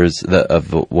mothers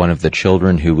of one of the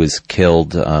children who was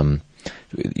killed,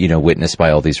 witnessed by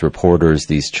all these reporters.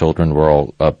 These children were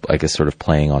all up, I guess, sort of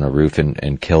playing on a roof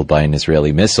and killed by an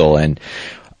Israeli missile. And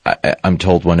I'm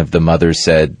told one of the mothers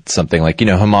said something like,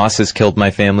 Hamas has killed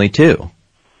my family too.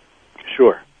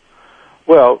 Sure.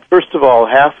 Well, first of all,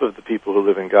 half of the people who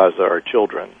live in Gaza are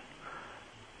children.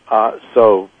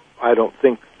 So I don't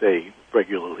think they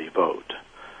regularly vote,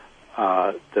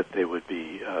 that they would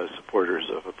be supporters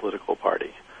of a political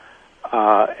party.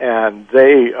 And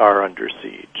they are under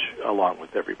siege along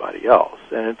with everybody else.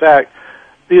 And in fact,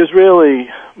 the Israeli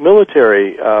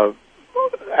military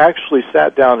actually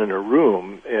sat down in a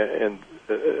room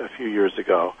a few years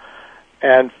ago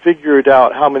and figured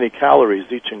out how many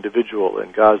calories each individual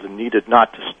in Gaza needed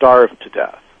not to starve to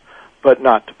death, but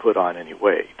not to put on any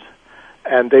weight.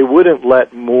 And they wouldn't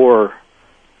let more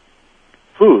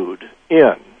food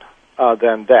in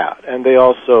than that. And they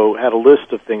also had a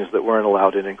list of things that weren't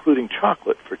allowed in, including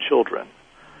chocolate for children.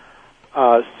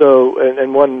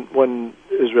 And one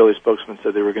Israeli spokesman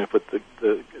said they were going to put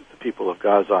the people of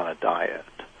Gaza on a diet.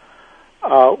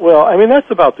 Well, I mean,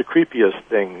 that's about the creepiest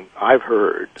thing I've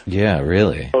heard. Yeah,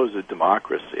 really. Supposed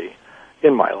democracy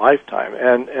in my lifetime.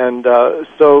 And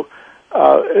so,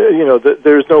 you know,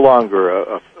 there's no longer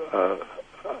a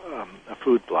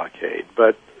food blockade,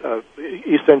 but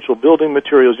essential building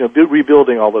materials, you know,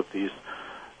 rebuilding all of these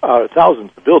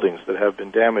thousands of buildings that have been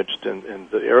damaged in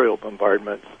the aerial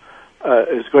bombardments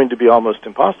is going to be almost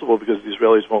impossible because the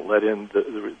Israelis won't let in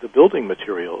the building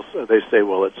materials. They say,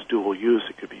 well, it's dual use;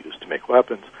 it could be used to make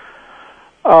weapons.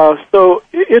 So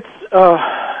it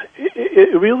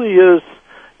really is,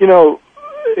 you know,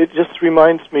 it just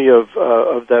reminds me of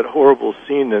that horrible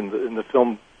scene in the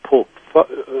film Pulp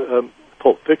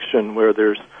Fiction, where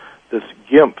there's this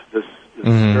gimp, this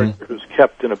character who's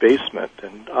kept in a basement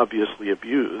and obviously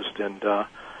abused, and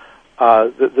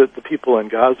the people in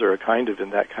Gaza are kind of in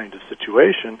that kind of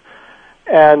situation,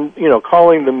 and you know,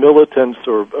 calling them militants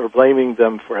or blaming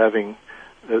them for having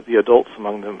the adults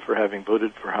among them for having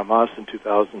voted for Hamas in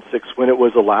 2006 when it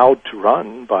was allowed to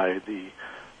run by the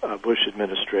Bush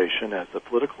administration as a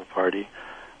political party.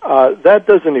 That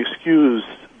doesn't excuse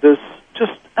this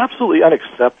just absolutely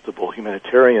unacceptable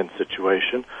humanitarian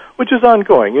situation, which is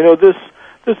ongoing. You know, this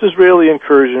Israeli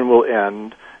incursion will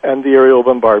end, and the aerial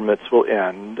bombardments will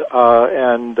end,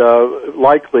 and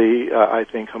likely, I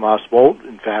think Hamas won't,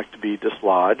 in fact, be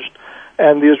dislodged,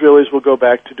 and the Israelis will go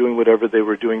back to doing whatever they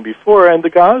were doing before, and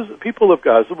the people of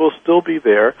Gaza will still be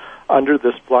there under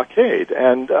this blockade,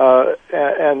 and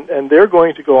they're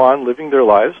going to go on living their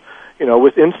lives, you know,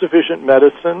 with insufficient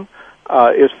medicine.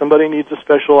 If somebody needs a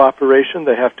special operation,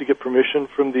 they have to get permission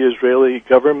from the Israeli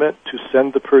government to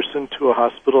send the person to a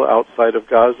hospital outside of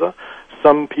Gaza.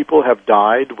 Some people have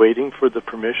died waiting for the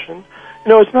permission. You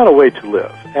know, it's not a way to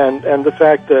live. And the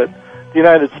fact that the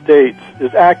United States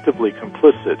is actively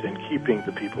complicit in keeping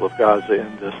the people of Gaza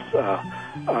in this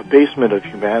basement of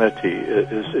humanity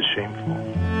is shameful.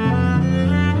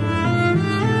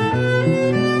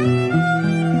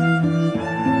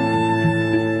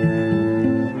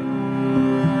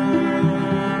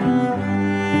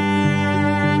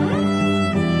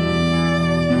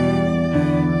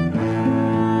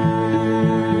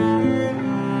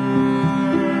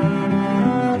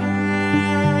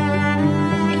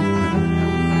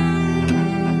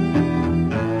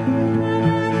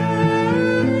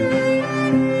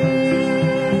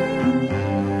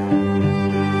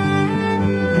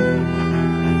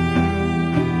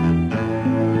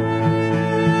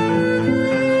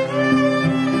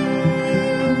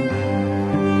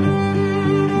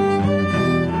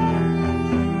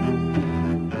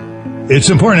 It's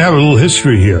important to have a little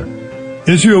history here.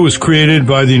 Israel was created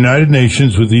by the United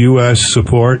Nations with the U.S.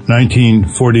 support,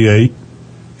 1948,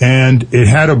 and it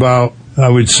had about, I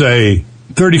would say,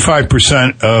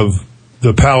 35% of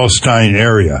the Palestine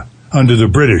area under the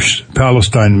British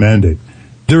Palestine Mandate.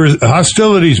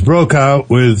 Hostilities broke out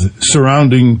with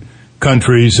surrounding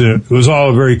countries. It was all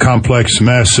a very complex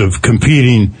mess of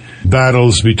competing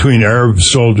battles between Arab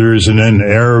soldiers and then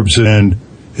Arabs and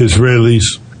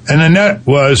Israelis. And the net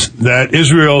was that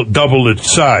Israel doubled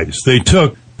its size. They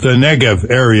took the Negev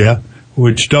area,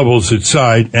 which doubles its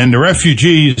size, and the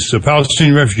refugees, the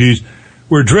Palestinian refugees,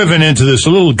 were driven into this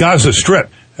little Gaza Strip,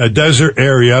 a desert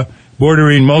area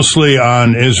bordering mostly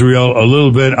on Israel, a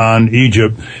little bit on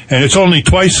Egypt, and it's only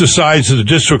twice the size of the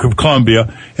District of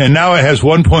Columbia, and now it has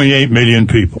 1.8 million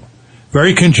people.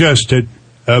 Very congested,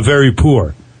 very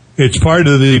poor. It's part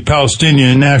of the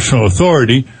Palestinian National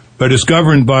Authority, but it's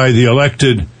governed by the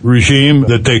elected regime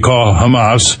that they call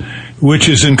Hamas, which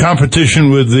is in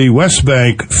competition with the West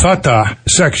Bank Fatah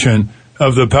section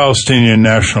of the Palestinian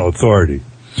National Authority.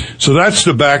 So that's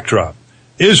the backdrop.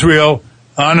 Israel,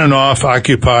 on and off,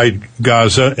 occupied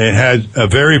Gaza. It had a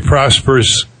very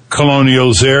prosperous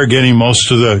colonials there, getting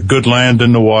most of the good land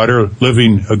and the water,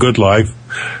 living a good life.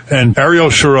 And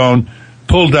Ariel Sharon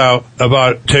pulled out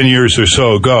about 10 years or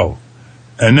so ago.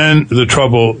 And then the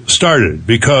trouble started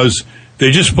because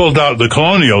they just pulled out the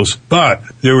colonials, but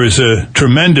there was a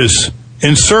tremendous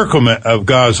encirclement of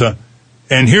Gaza.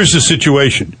 And here's the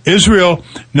situation. Israel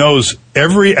knows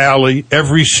every alley,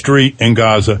 every street in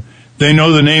Gaza. They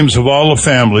know the names of all the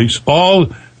families, all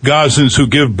Gazans who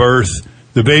give birth.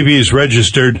 The baby is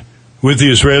registered with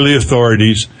the Israeli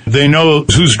authorities. They know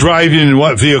who's driving in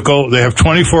what vehicle. They have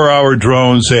 24-hour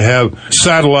drones. They have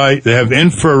satellite. They have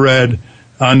infrared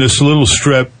on this little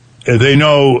strip. They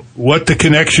know what the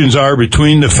connections are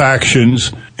between the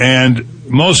factions. And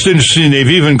most interesting, they've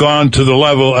even gone to the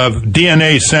level of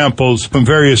DNA samples from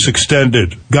various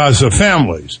extended Gaza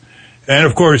families. And,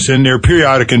 of course, in their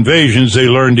periodic invasions, they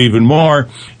learned even more.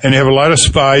 And they have a lot of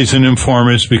spies and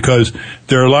informants because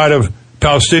there are a lot of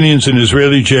Palestinians in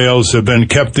Israeli jails have been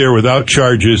kept there without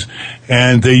charges,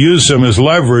 and they use them as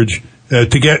leverage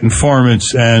to get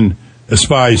informants and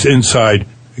spies inside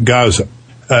Gaza.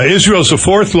 Israel is the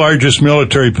fourth largest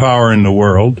military power in the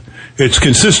world. It's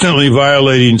consistently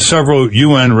violating several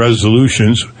UN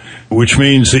resolutions, which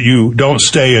means that you don't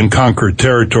stay in conquered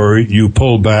territory, you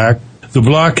pull back. The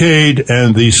blockade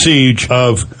and the siege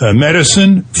of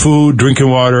medicine, food, drinking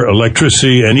water,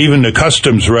 electricity, and even the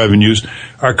customs revenues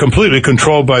are completely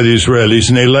controlled by the Israelis,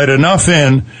 and they let enough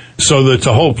in so that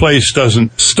the whole place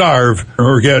doesn't starve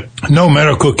or get no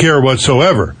medical care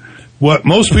whatsoever. What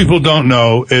most people don't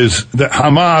know is that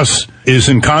Hamas is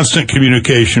in constant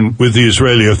communication with the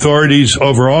Israeli authorities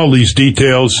over all these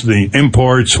details, the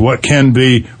imports, what can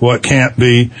be, what can't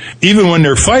be. Even when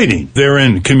they're fighting, they're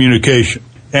in communication.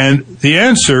 And the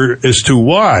answer as to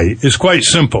why is quite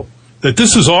simple, that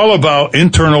this is all about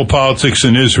internal politics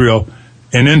in Israel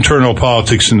and internal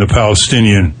politics in the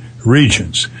Palestinian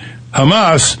regions.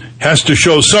 Hamas has to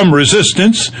show some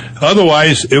resistance,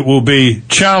 otherwise it will be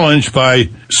challenged by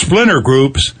splinter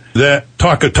groups that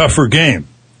talk a tougher game.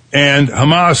 And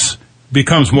Hamas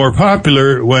becomes more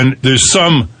popular when there's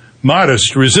some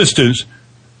modest resistance,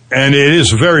 and it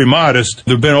is very modest.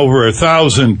 There have been over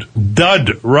 1,000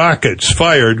 dud rockets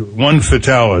fired, one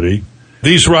fatality.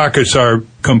 These rockets are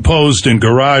composed in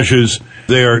garages.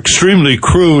 They are extremely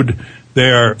crude.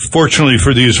 They are, fortunately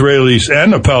for the Israelis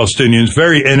and the Palestinians,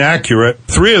 very inaccurate.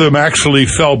 3 of them actually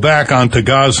fell back onto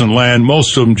Gazan land.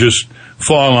 Most of them just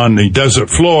fall on the desert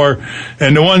floor.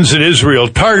 And the ones that Israel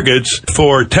targets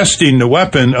for testing the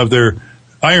weapon of their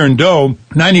Iron Dome,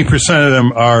 90% of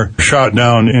them are shot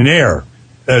down in air.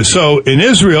 So in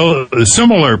Israel,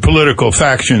 similar political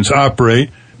factions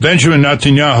operate. Benjamin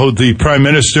Netanyahu, the prime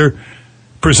minister,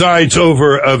 presides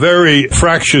over a very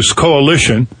fractious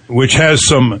coalition, which has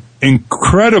some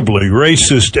incredibly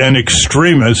racist and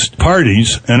extremist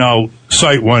parties, and I'll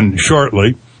cite one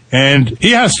shortly. And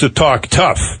he has to talk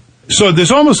tough. So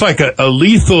there's almost like a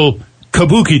lethal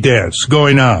kabuki dance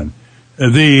going on.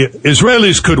 The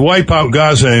Israelis could wipe out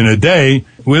Gaza in a day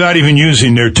without even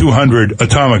using their 200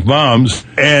 atomic bombs.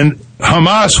 And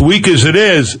Hamas, weak as it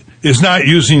is not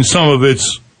using some of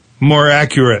its more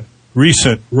accurate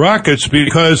recent rockets,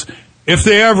 because if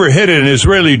they ever hit an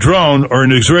Israeli drone or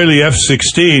an Israeli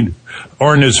F-16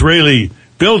 or an Israeli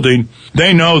building,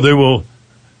 they know they will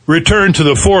return to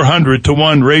the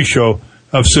 400-to-1 ratio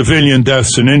of civilian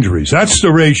deaths and injuries. That's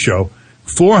the ratio,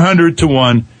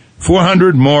 400-to-1,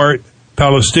 400 more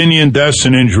Palestinian deaths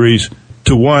and injuries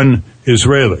to 1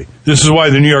 Israeli. This is why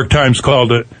the New York Times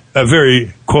called it a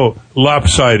very, quote,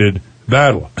 lopsided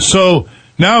battle. So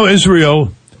now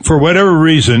Israel, for whatever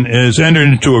reason, has entered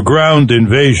into a ground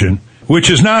invasion, which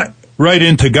is not right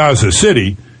into Gaza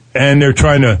City, and they're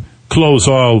trying to close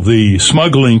all the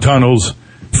smuggling tunnels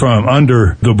from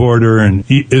under the border in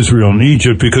Israel and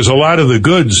Egypt, because a lot of the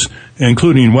goods,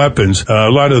 including weapons, a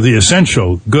lot of the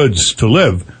essential goods to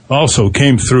live also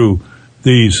came through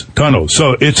these tunnels.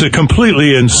 So it's a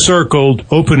completely encircled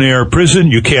open-air prison.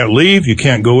 You can't leave. You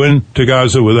can't go into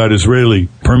Gaza without Israeli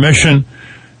permission.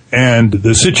 And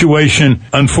the situation,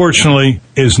 unfortunately,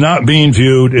 is not being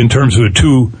viewed in terms of a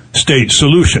two-state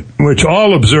solution, which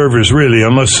all observers really,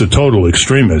 unless the total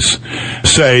extremists,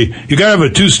 say you got to have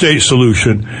a two-state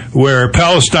solution where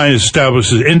Palestine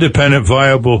establishes independent,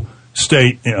 viable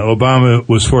state. You know, Obama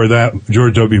was for that.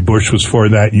 George W. Bush was for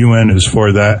that. UN is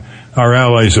for that. Our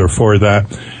allies are for that.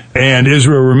 And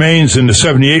Israel remains in the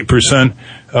 78%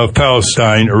 of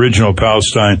Palestine, original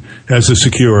Palestine, as a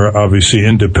secure, obviously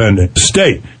independent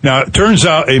state. Now, it turns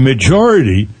out a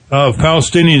majority of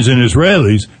Palestinians and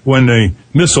Israelis, when the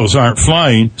missiles aren't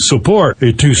flying, support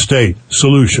a two-state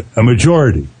solution, a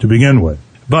majority to begin with.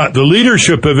 But the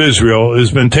leadership of Israel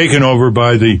has been taken over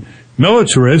by the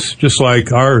militarists, just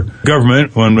like our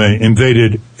government when they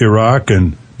invaded Iraq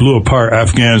and blew apart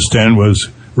Afghanistan was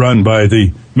run by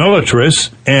the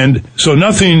militarists, and so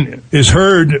nothing is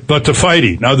heard but the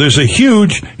fighting. Now, there's a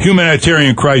huge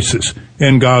humanitarian crisis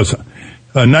in Gaza.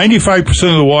 95%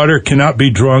 of the water cannot be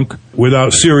drunk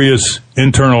without serious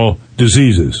internal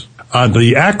diseases.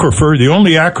 The aquifer, the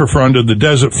only aquifer under the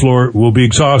desert floor, will be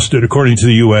exhausted, according to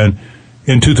the UN,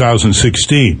 in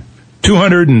 2016.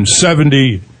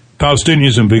 270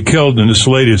 Palestinians have been killed in this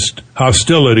latest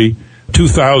hostility,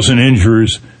 2,000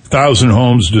 injuries, 1,000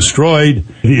 homes destroyed.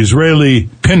 The Israeli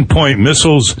pinpoint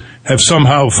missiles have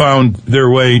somehow found their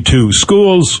way to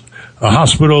schools,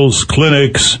 hospitals,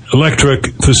 clinics, electric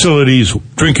facilities,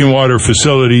 drinking water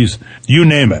facilities, you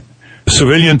name it.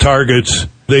 Civilian targets,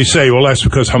 they say, well, that's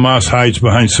because Hamas hides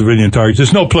behind civilian targets.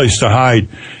 There's no place to hide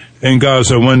in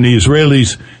Gaza when the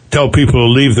Israelis tell people to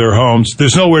leave their homes.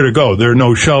 There's nowhere to go. There are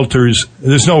no shelters.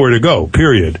 There's nowhere to go,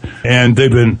 period. And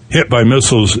they've been hit by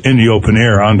missiles in the open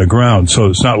air on the ground. So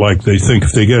it's not like they think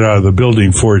if they get out of the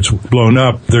building before it's blown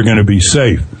up, they're going to be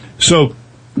safe. So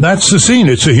that's the scene.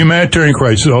 It's a humanitarian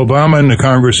crisis. Obama and the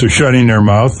Congress are shutting their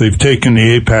mouth. They've taken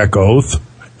the AIPAC oath.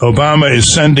 Obama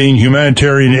is sending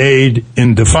humanitarian aid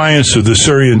in defiance of the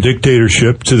Syrian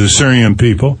dictatorship to the Syrian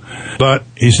people, but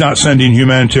he's not sending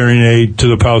humanitarian aid to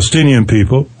the Palestinian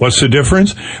people. What's the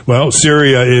difference? Well,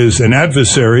 Syria is an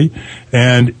adversary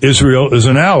and Israel is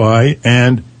an ally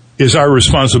and is our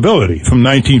responsibility. From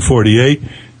 1948,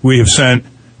 we have sent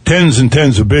tens and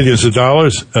tens of billions of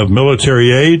dollars of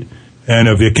military aid and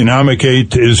of economic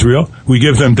aid to Israel. We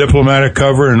give them diplomatic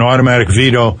cover and automatic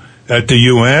veto at the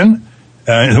UN.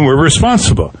 And we're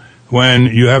responsible when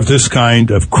you have this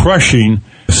kind of crushing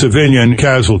civilian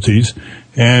casualties,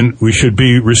 and we should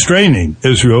be restraining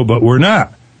Israel, but we're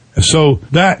not. So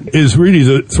that is really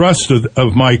the thrust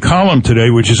of my column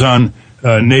today, which is on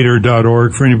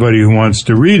nader.org for anybody who wants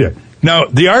to read it. Now,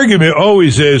 the argument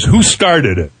always is, who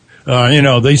started it?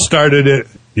 They started it.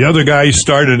 The other guy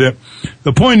started it.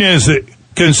 The point is that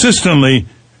consistently,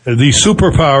 the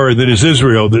superpower that is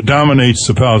Israel, that dominates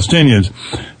the Palestinians,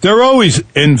 they're always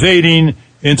invading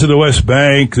into the West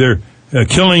Bank. They're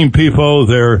killing people.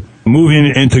 They're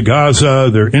moving into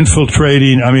Gaza. They're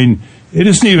infiltrating. I mean, it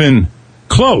isn't even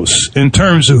close in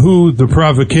terms of who the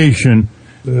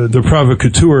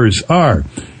provocateurs are.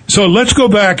 So let's go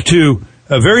back to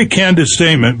a very candid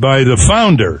statement by the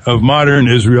founder of modern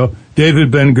Israel,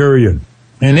 David Ben-Gurion.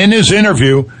 And in his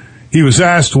interview, he was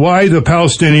asked why the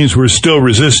Palestinians were still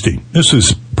resisting. This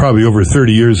was probably over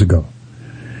 30 years ago.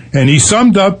 And he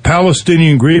summed up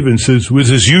Palestinian grievances with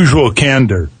his usual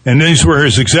candor. And these were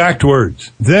his exact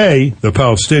words. They, the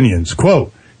Palestinians,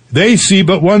 quote, they see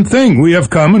but one thing. We have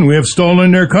come and we have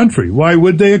stolen their country. Why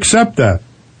would they accept that?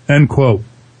 End quote.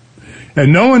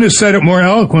 And no one has said it more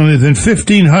eloquently than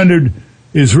 1,500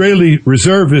 Israeli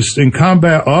reservists and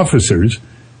combat officers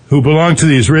who belong to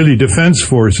the Israeli Defense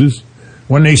Forces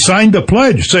when they signed a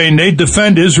pledge saying they'd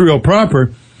defend Israel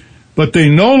proper, but they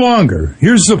no longer,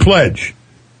 here's the pledge.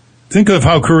 Think of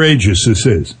how courageous this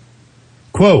is.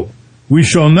 Quote, we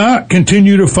shall not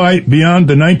continue to fight beyond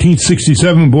the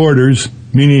 1967 borders,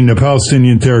 meaning the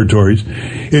Palestinian territories,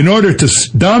 in order to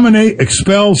dominate,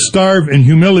 expel, starve, and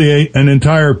humiliate an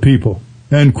entire people.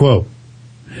 End quote.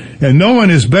 And no one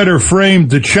has better framed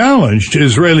the challenge to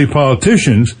Israeli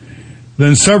politicians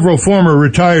than several former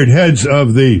retired heads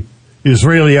of the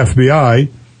Israeli FBI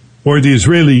or the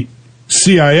Israeli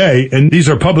CIA, and these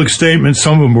are public statements.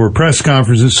 Some of them were press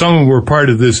conferences. Some of them were part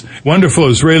of this wonderful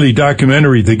Israeli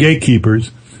documentary, The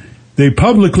Gatekeepers. They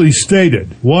publicly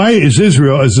stated, why is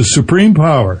Israel as the supreme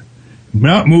power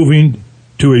not moving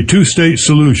to a two-state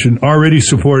solution already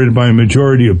supported by a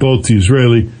majority of both the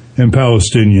Israeli and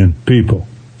Palestinian people?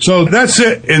 So that's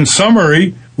it. In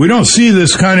summary, we don't see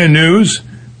this kind of news.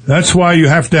 That's why you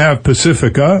have to have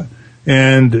Pacifica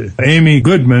and Amy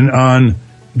Goodman on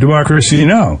Democracy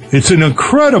Now! It's an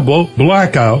incredible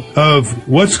blackout of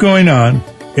what's going on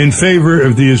in favor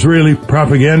of the Israeli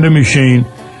propaganda machine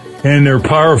and their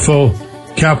powerful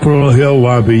Capitol Hill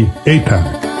lobby,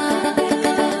 AIPAC.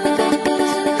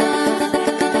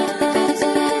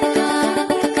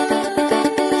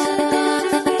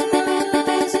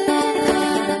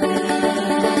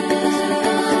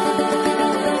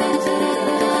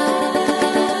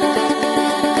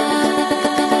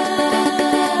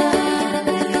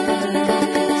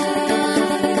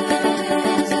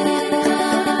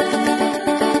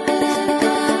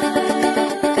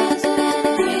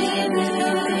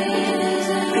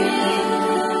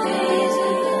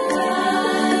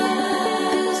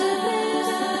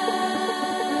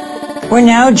 We're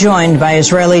now joined by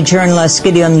Israeli journalist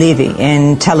Gideon Levy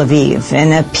in Tel Aviv.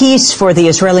 In a piece for the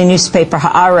Israeli newspaper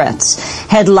Haaretz,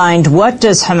 headlined, What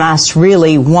Does Hamas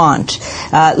Really Want?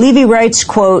 Levy writes,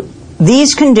 quote,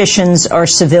 These conditions are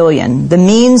civilian. The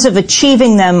means of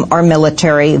achieving them are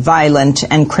military, violent,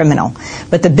 and criminal.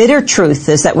 But the bitter truth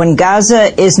is that when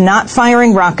Gaza is not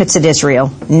firing rockets at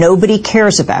Israel, nobody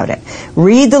cares about it.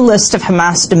 Read the list of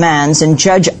Hamas demands and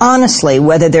judge honestly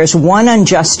whether there's one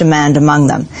unjust demand among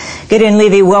them. Gideon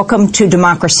Levy, welcome to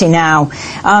Democracy Now!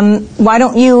 Why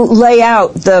don't you lay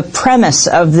out the premise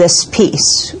of this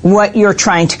piece, what you're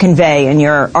trying to convey in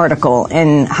your article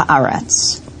in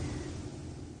Haaretz?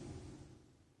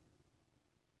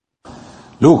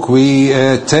 Look, we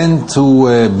tend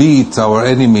to beat our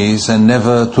enemies and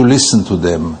never to listen to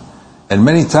them. And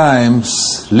many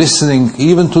times, listening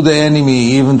even to the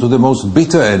enemy, even to the most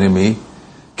bitter enemy,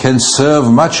 can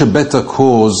serve much a better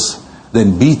cause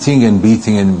than beating and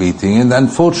beating and beating. And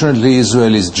unfortunately,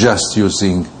 Israel is just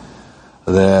using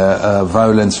the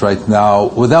violence right now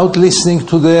without listening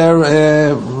to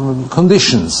their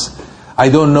conditions. I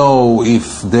don't know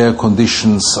if their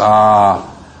conditions are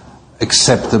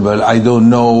acceptable. I don't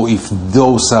know if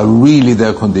those are really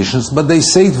their conditions, but they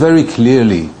say it very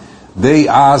clearly. They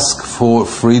ask for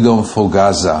freedom for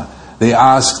Gaza. They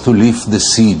ask to lift the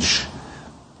siege.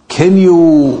 Can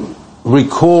you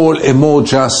recall a more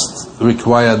just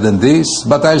required than this?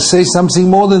 But I'll say something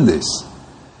more than this.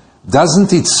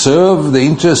 Doesn't it serve the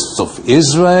interests of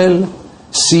Israel,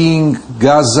 seeing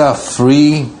Gaza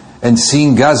free and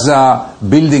seeing Gaza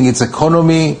building its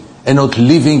economy and not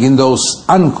living in those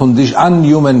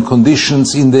unhuman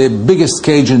conditions in the biggest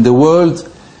cage in the world,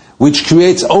 which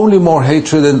creates only more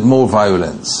hatred and more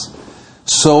violence?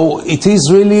 So it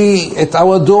is really at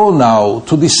our door now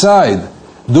to decide,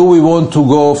 do we want to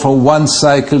go from one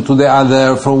cycle to the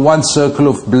other, from one circle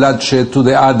of bloodshed to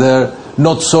the other,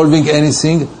 not solving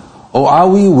anything, or are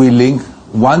we willing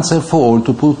once and for all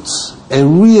to put a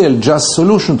real just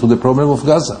solution to the problem of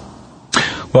Gaza?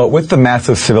 Well, with the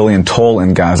massive civilian toll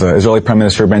in Gaza, Israeli Prime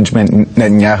Minister Benjamin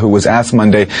Netanyahu was asked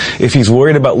Monday if he's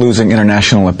worried about losing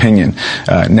international opinion.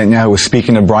 Netanyahu was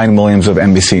speaking to Brian Williams of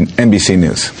NBC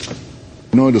News.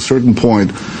 You know, at a certain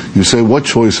point, you say, what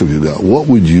choice have you got? What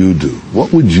would you do?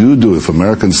 What would you do if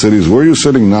American cities, where you're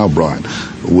sitting now, Brian,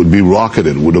 would be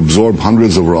rocketed, would absorb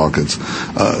hundreds of rockets?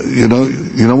 You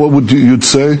know what would you'd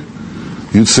say?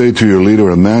 You'd say to your leader,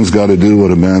 a man's got to do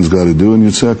what a man's got to do, and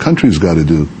you'd say a country's got to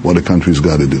do what a country's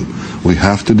got to do. We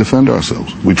have to defend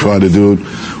ourselves. We try to do it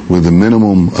with the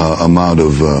minimum amount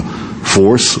of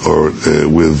force or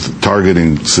with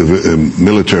targeting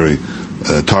military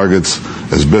targets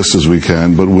as best as we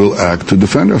can, but we'll act to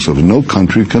defend ourselves. No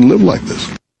country can live like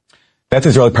this. That's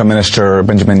Israeli Prime Minister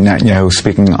Benjamin Netanyahu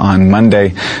speaking on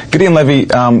Monday. Gideon Levy,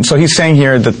 so he's saying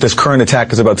here that this current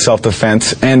attack is about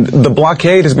self-defense, and the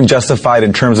blockade has been justified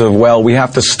in terms of, well, we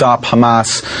have to stop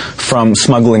Hamas from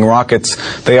smuggling rockets.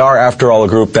 They are, after all, a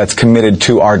group that's committed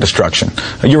to our destruction.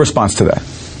 Your response to that?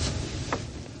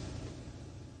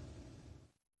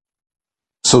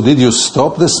 So did you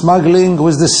stop the smuggling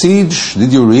with the siege?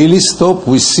 Did you really stop?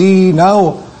 We see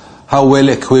now how well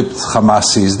equipped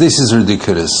Hamas is. This is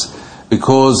ridiculous,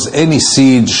 because any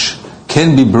siege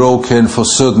can be broken for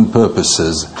certain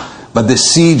purposes, but the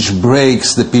siege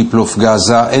breaks the people of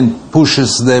Gaza and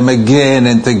pushes them again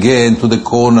and again to the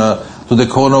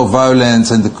corner of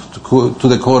violence and to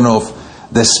the corner of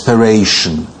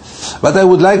desperation. But I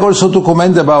would like also to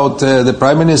comment about the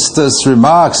Prime Minister's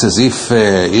remarks as if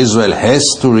Israel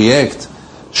has to react.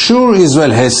 Sure,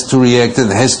 Israel has to react and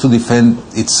has to defend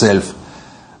itself.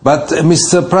 But,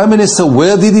 Mr. Prime Minister,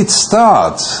 where did it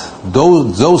start?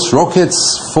 Those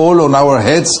rockets fall on our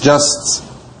heads just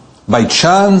by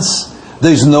chance.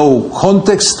 There is no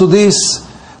context to this.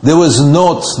 There was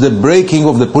not the breaking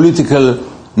of the political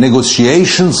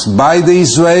negotiations by the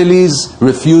Israelis,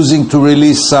 refusing to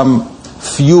release some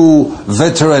few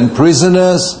veteran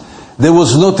prisoners. There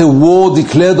was not a war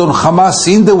declared on Hamas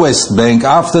in the West Bank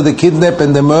after the kidnap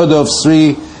and the murder of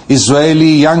 3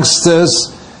 Israeli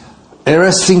youngsters,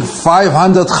 arresting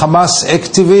 500 Hamas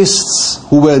activists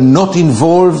who were not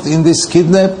involved in this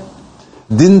kidnap.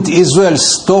 Didn't Israel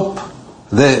stop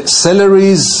the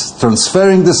salaries,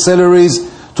 transferring the salaries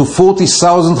to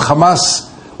 40,000 Hamas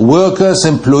workers,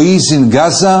 employees in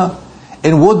Gaza?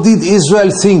 And what did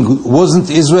Israel think? Wasn't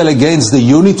Israel against the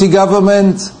unity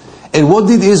government? And what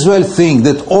did Israel think?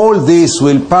 That all this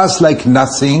will pass like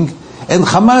nothing and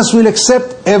Hamas will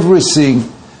accept everything.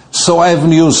 So I have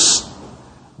news.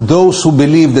 Those who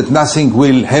believe that nothing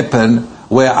will happen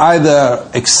were either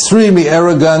extremely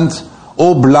arrogant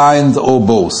or blind or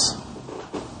both.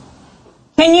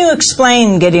 Can you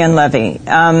explain, Gideon Levy,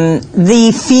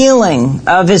 the feeling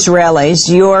of Israelis?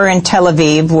 You're in Tel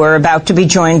Aviv. We're about to be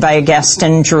joined by a guest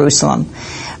in Jerusalem.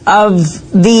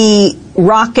 Of the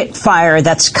rocket fire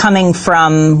that's coming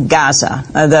from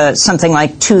Gaza, something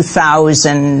like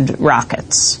 2,000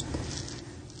 rockets?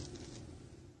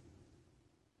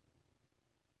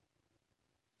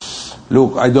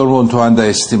 Look, I don't want to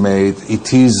underestimate.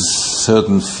 It is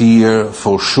certain fear,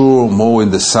 for sure, more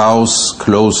in the south,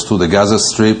 close to the Gaza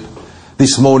Strip.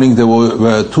 This morning there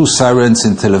were 2 sirens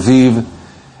in Tel Aviv,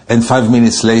 and 5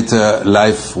 minutes later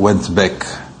life went back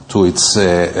to its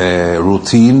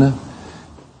routine.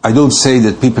 I don't say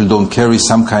that people don't carry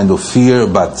some kind of fear,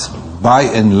 but by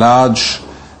and large,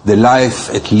 the life,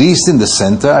 at least in the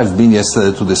center, I've been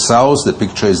yesterday to the south, the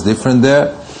picture is different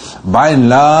there. By and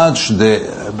large,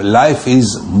 the life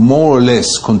is more or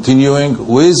less continuing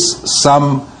with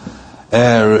some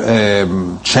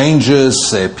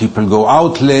changes. People go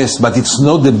out less, but it's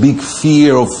not the big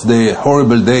fear of the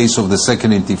horrible days of the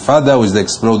Second Intifada with the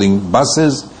exploding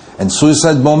buses and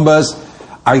suicide bombers.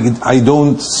 I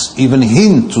don't even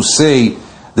hint to say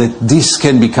that this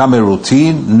can become a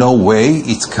routine. No way,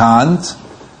 it can't.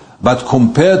 But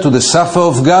compared to the suffer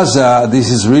of Gaza, this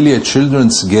is really a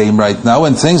children's game right now.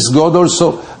 And thanks God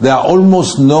also, there are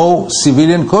almost no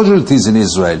civilian casualties in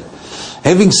Israel.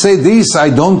 Having said this, I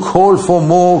don't call for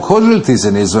more casualties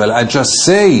in Israel. I just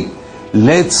say,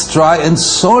 let's try and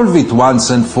solve it once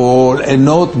and for all and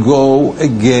not go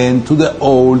again to the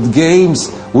old games,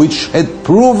 which had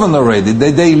proven already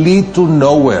that they lead to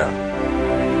nowhere.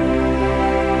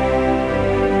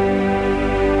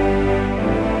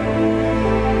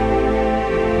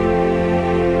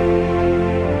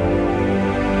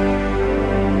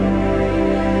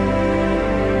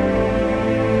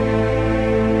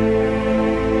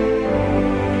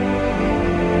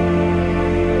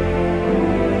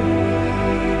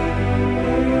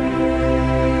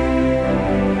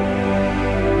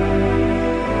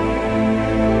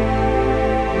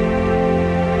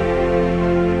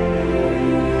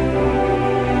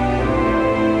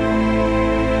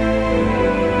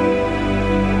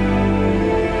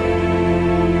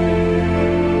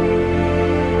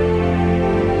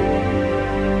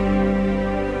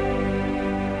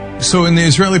 So in the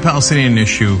Israeli-Palestinian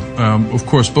issue, of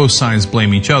course, both sides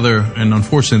blame each other, and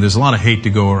unfortunately, there's a lot of hate to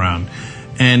go around.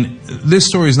 And this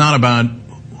story is not about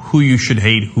who you should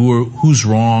hate, who's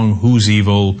wrong, who's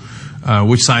evil,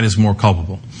 which side is more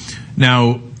culpable.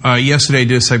 Now, yesterday I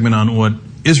did a segment on what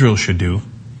Israel should do.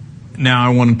 Now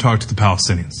I want to talk to the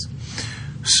Palestinians.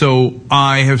 So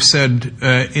I have said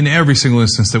in every single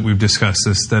instance that we've discussed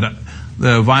this, that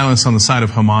the violence on the side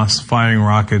of Hamas, firing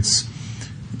rockets,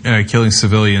 killing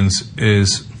civilians,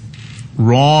 is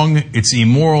wrong, it's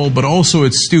immoral, but also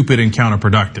it's stupid and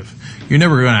counterproductive. You're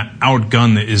never going to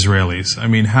outgun the Israelis. I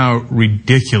mean, how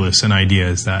ridiculous an idea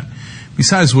is that?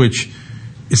 Besides which,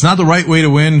 it's not the right way to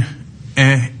win,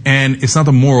 and it's not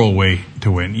the moral way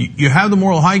to win. You have the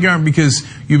moral high ground because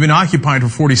you've been occupied for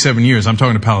 47 years. I'm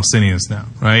talking to Palestinians now,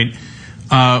 right?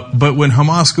 But when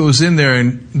Hamas goes in there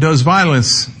and does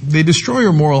violence, they destroy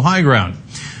your moral high ground.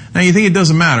 Now, you think it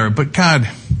doesn't matter, but God,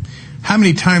 how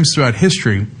many times throughout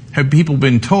history have people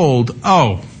been told,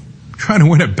 oh, trying to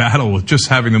win a battle with just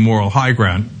having the moral high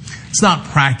ground, it's not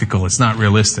practical, it's not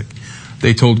realistic.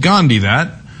 They told Gandhi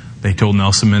that, they told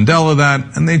Nelson Mandela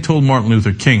that, and they told Martin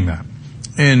Luther King that.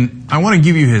 And I want to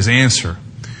give you his answer,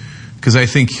 because I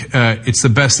think it's the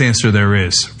best answer there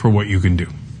is for what you can do.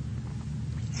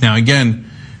 Now, again,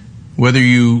 whether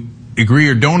you agree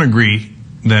or don't agree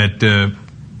that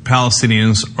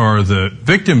Palestinians are the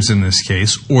victims in this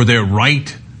case, or they're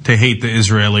right to hate the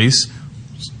Israelis,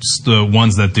 the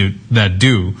ones that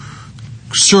do.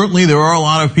 Certainly there are a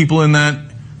lot of people in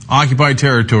that occupied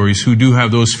territories who do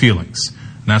have those feelings.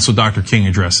 And that's what Dr. King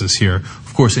addresses here,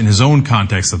 of course, in his own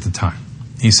context at the time.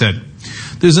 He said,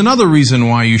 there's another reason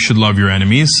why you should love your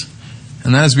enemies,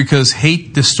 and that is because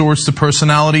hate distorts the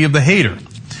personality of the hater.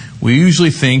 We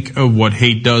usually think of what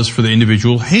hate does for the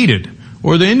individual hated,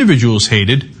 or the individuals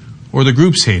hated, or the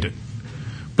groups hated.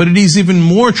 But it is even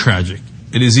more tragic.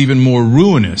 It is even more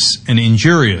ruinous and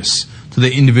injurious to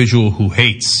the individual who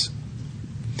hates.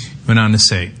 He went on to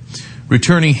say,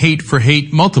 returning hate for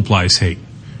hate multiplies hate,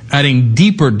 adding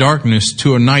deeper darkness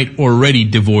to a night already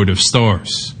devoid of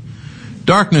stars.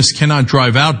 Darkness cannot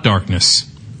drive out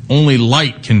darkness. Only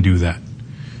light can do that.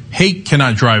 Hate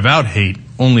cannot drive out hate.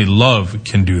 Only love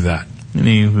can do that. And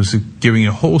he was giving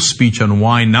a whole speech on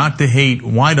why not to hate,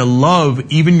 why to love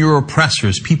even your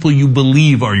oppressors, people you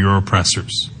believe are your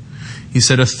oppressors. He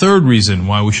said a third reason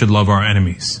why we should love our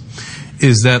enemies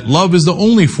is that love is the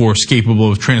only force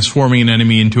capable of transforming an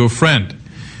enemy into a friend.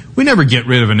 We never get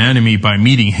rid of an enemy by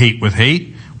meeting hate with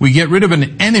hate. We get rid of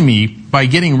an enemy by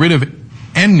getting rid of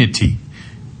enmity.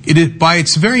 It is, by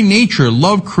its very nature,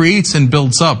 love creates and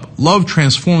builds up. Love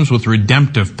transforms with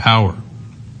redemptive power.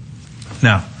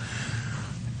 Now,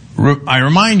 I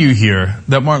remind you here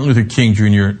that Martin Luther King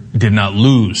Jr. did not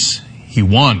lose. He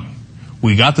won.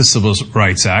 We got the Civil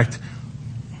Rights Act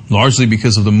largely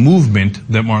because of the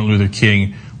movement that Martin Luther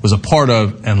King was a part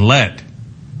of and led.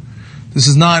 This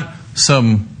is not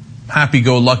some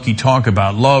happy-go-lucky talk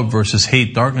about love versus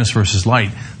hate, darkness versus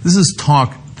light. This is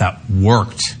talk that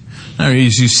worked. Now,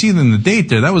 as you see in the date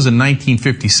there, that was in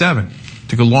 1957. It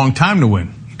took a long time to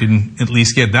win. He didn't at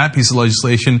least get that piece of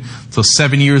legislation until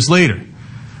 7 years later.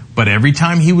 But every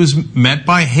time he was met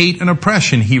by hate and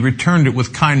oppression, he returned it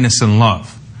with kindness and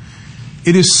love.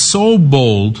 It is so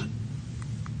bold,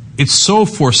 it's so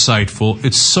foresightful,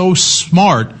 it's so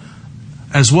smart,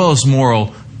 as well as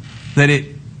moral, that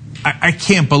I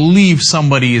can't believe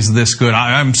somebody is this good.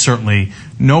 I'm certainly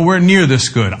nowhere near this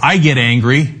good. I get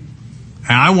angry, and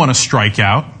I want to strike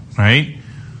out, right?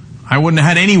 I wouldn't have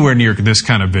had anywhere near this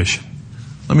kind of vision.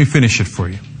 Let me finish it for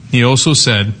you. He also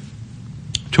said,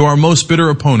 to our most bitter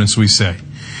opponents, we say,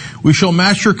 we shall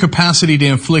match your capacity to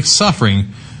inflict suffering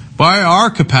by our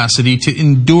capacity to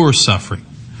endure suffering.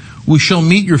 We shall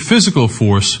meet your physical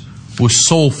force with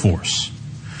soul force.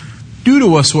 Do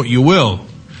to us what you will,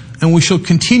 and we shall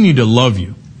continue to love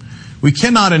you. We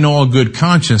cannot in all good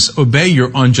conscience obey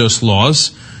your unjust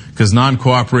laws, because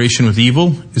non-cooperation with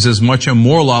evil is as much a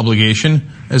moral obligation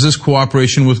as is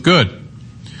cooperation with good.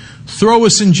 Throw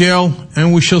us in jail,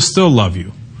 and we shall still love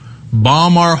you.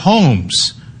 Bomb our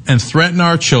homes and threaten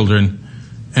our children,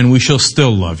 and we shall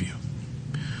still love you.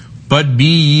 But be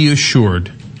ye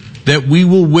assured that we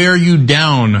will wear you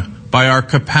down by our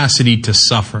capacity to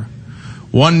suffer.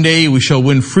 One day we shall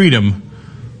win freedom,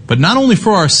 but not only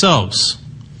for ourselves.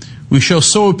 We shall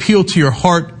so appeal to your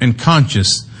heart and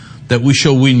conscience that we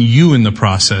shall win you in the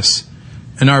process,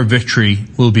 and our victory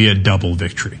will be a double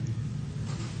victory.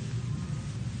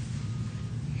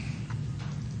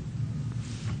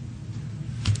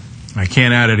 I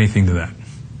can't add anything to that.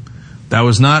 That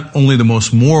was not only the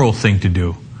most moral thing to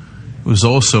do, it was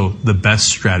also the best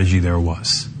strategy there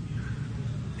was.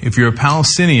 If you're a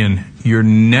Palestinian, you're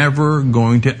never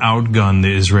going to outgun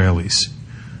the Israelis.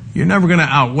 You're never going to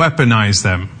out-weaponize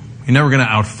them. You're never going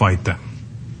to outfight them.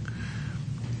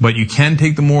 But you can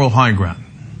take the moral high ground.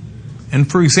 And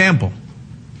for example,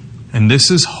 and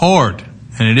this is hard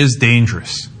and it is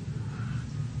dangerous,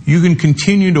 you can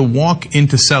continue to walk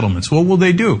into settlements. What will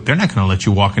they do? They're not going to let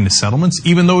you walk into settlements,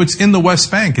 even though it's in the West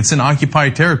Bank. It's in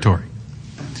occupied territory.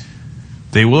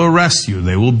 They will arrest you.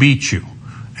 They will beat you.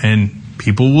 And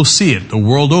people will see it the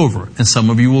world over. And some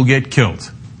of you will get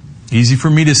killed. Easy for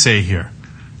me to say here.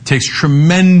 It takes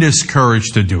tremendous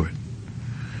courage to do it.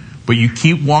 But you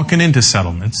keep walking into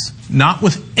settlements, not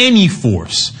with any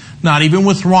force, not even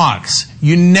with rocks.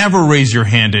 You never raise your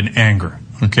hand in anger,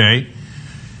 okay?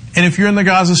 And if you're in the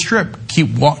Gaza Strip, keep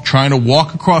trying to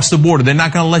walk across the border. They're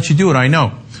not going to let you do it, I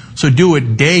know. So do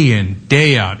it day in,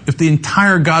 day out. If the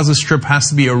entire Gaza Strip has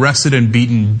to be arrested and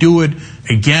beaten, do it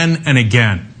again and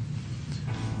again.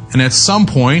 And at some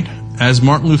point, as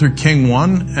Martin Luther King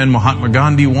won, and Mahatma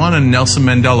Gandhi won, and Nelson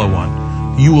Mandela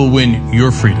won, you will win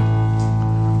your freedom.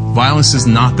 Violence is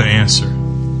not the answer.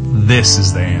 This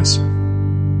is the answer.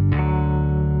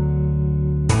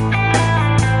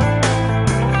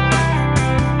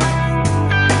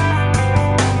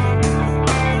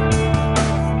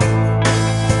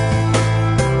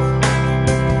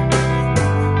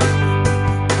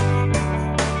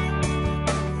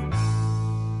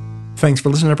 Thanks for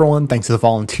listening, everyone. Thanks to the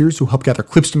volunteers who helped gather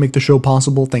clips to make the show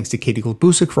possible. Thanks to Katie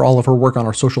Glabusik for all of her work on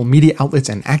our social media outlets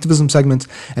and activism segments.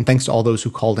 And thanks to all those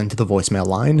who called into the voicemail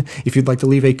line. If you'd like to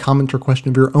leave a comment or question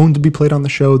of your own to be played on the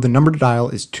show, the number to dial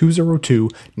is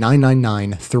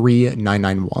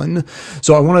 202-999-3991.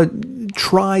 So I want to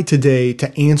try today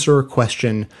to answer a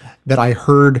question that I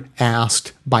heard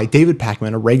asked by David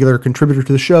Packman, a regular contributor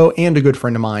to the show and a good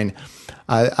friend of mine.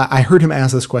 I heard him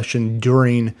ask this question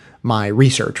during my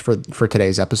research for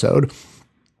today's episode.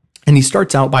 And he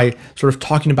starts out by sort of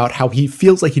talking about how he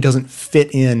feels like he doesn't fit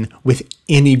in with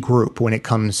any group when it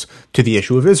comes to the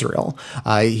issue of Israel.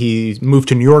 He moved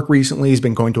to New York recently. He's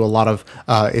been going to a lot of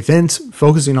events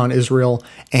focusing on Israel,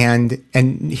 and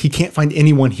he can't find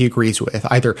anyone he agrees with.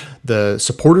 Either the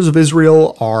supporters of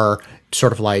Israel are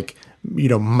sort of like,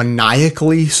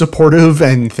 maniacally supportive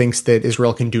and thinks that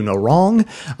Israel can do no wrong.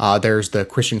 There's the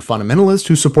Christian fundamentalists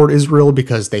who support Israel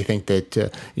because they think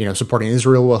that, supporting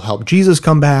Israel will help Jesus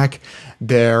come back.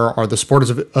 There are the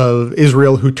supporters of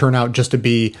Israel who turn out just to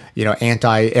be,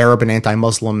 anti-Arab and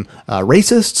anti-Muslim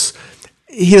racists.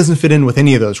 he doesn't fit in with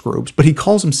any of those groups, but he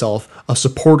calls himself a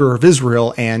supporter of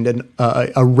Israel and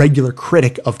a regular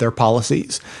critic of their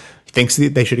policies. He thinks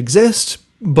that they should exist,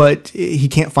 but he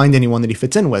can't find anyone that he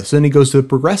fits in with. So then he goes to the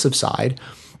progressive side,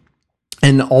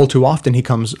 and all too often he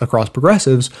comes across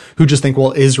progressives who just think,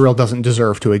 well, Israel doesn't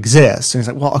deserve to exist. And he's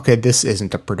like, well, okay, this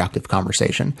isn't a productive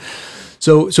conversation.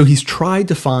 So he's tried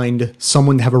to find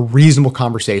someone to have a reasonable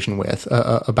conversation with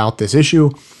about this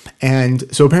issue. And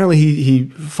so apparently he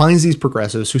finds these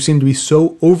progressives who seem to be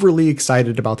so overly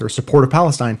excited about their support of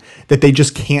Palestine that they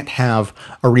just can't have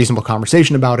a reasonable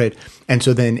conversation about it. And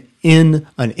so then in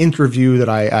an interview that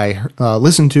I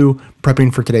listened to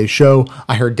prepping for today's show,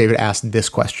 I heard David ask this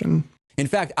question. In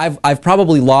fact, I've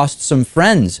probably lost some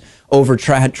friends over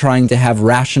trying to have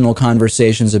rational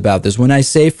conversations about this. When I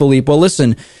say, Philippe, well,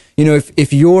 listen,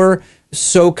 if you're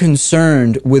so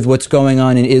concerned with what's going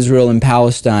on in Israel and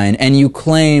Palestine, and you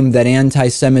claim that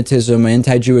anti-Semitism,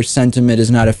 anti-Jewish sentiment is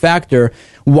not a factor,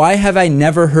 why have I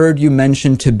never heard you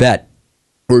mention Tibet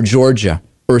or Georgia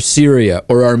or Syria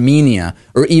or Armenia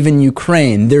or even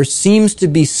Ukraine? There seems to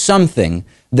be something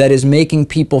that is making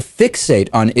people fixate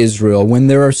on Israel when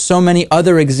there are so many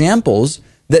other examples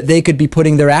that they could be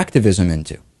putting their activism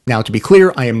into. Now, to be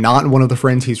clear, I am not one of the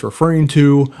friends he's referring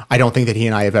to. I don't think that he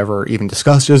and I have ever even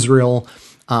discussed Israel.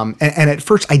 And at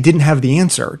first, I didn't have the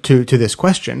answer to this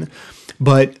question.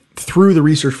 But through the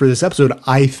research for this episode,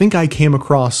 I think I came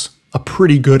across a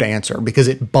pretty good answer because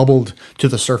it bubbled to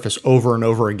the surface over and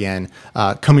over again,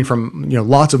 coming from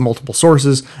lots of multiple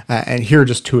sources. And here are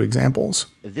just two examples.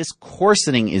 This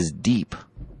coarsening is deep,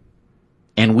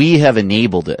 and we have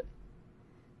enabled it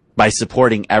by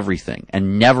supporting everything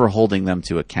and never holding them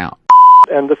to account.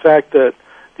 And the fact that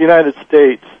the United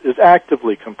States is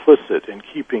actively complicit in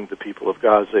keeping the people of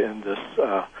Gaza in this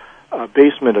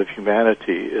basement of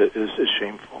humanity is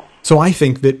shameful. So I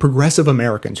think that progressive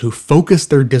Americans who focus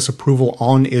their disapproval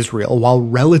on Israel while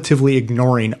relatively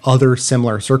ignoring other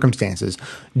similar circumstances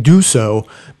do so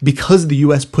because the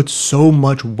U.S. puts so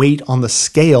much weight on the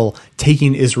scale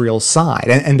taking Israel's side,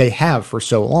 and they have for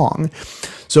so long.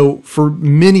 So for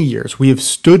many years, we have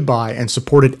stood by and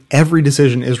supported every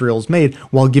decision Israel's made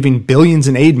while giving billions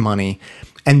in aid money,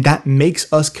 and that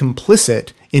makes us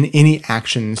complicit in any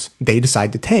actions they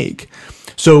decide to take.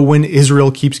 So when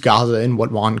Israel keeps Gaza in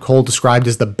what Juan Cole described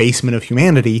as the basement of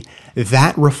humanity,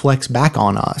 that reflects back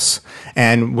on us.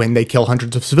 And when they kill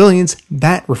hundreds of civilians,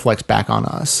 that reflects back on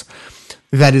us.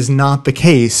 That is not the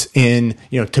case in,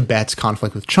 Tibet's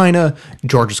conflict with China,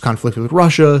 Georgia's conflict with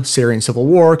Russia, Syrian civil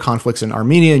war, conflicts in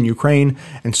Armenia and Ukraine,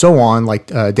 and so on, like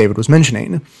David was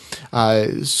mentioning.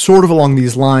 Sort of along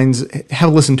these lines, have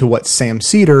a listen to what Sam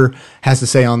Cedar has to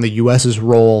say on the U.S.'s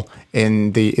role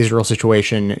in the Israel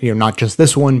situation, not just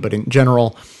this one, but in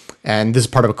general. And this is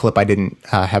part of a clip I didn't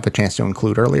have a chance to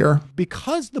include earlier.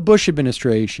 Because the Bush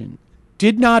administration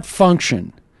did not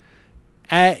function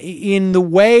in the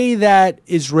way that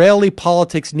Israeli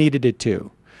politics needed it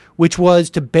to, which was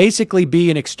to basically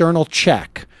be an external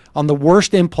check on the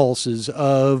worst impulses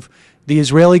of the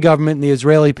Israeli government and the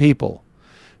Israeli people,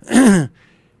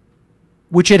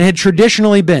 which it had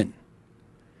traditionally been.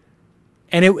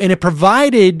 And it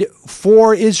provided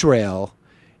for Israel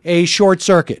a short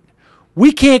circuit.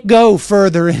 We can't go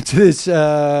further into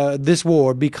this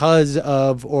war because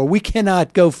of, or we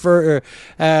cannot go further.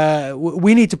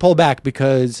 We need to pull back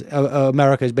because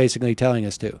America is basically telling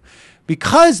us to.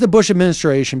 Because the Bush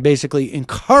administration basically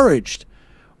encouraged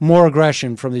more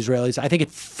aggression from the Israelis, I think it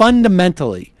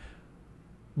fundamentally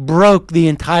broke the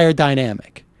entire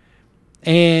dynamic.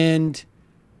 And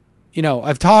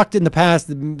I've talked in the past,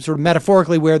 sort of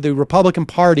metaphorically, where the Republican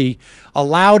Party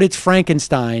allowed its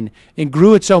Frankenstein and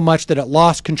grew it so much that it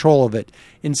lost control of it.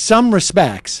 In some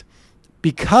respects,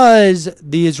 because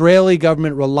the Israeli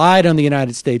government relied on the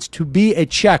United States to be a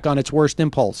check on its worst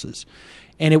impulses,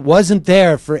 and it wasn't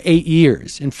there for 8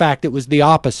 years. In fact, it was the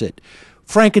opposite.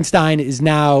 Frankenstein is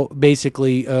now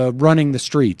basically running the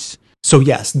streets. So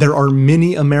yes, there are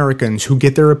many Americans who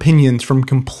get their opinions from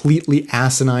completely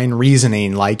asinine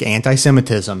reasoning like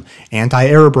anti-Semitism,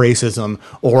 anti-Arab racism,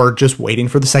 or just waiting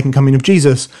for the second coming of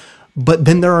Jesus. But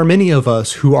then there are many of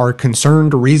us who are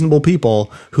concerned, reasonable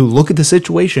people who look at the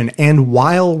situation and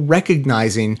while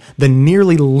recognizing the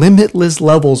nearly limitless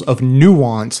levels of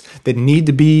nuance that need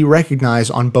to be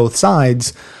recognized on both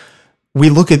sides,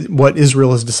 we look at what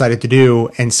Israel has decided to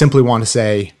do and simply want to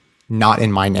say, not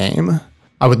in my name.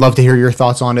 I would love to hear your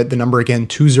thoughts on it. The number again,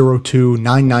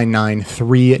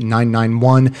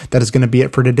 202-999-3991. That is going to be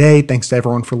it for today. Thanks to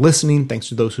everyone for listening. Thanks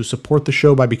to those who support the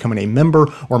show by becoming a member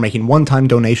or making one-time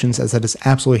donations, as that is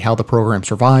absolutely how the program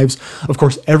survives. Of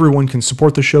course, everyone can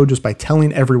support the show just by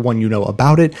telling everyone you know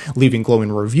about it, leaving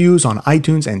glowing reviews on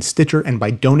iTunes and Stitcher, and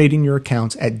by donating your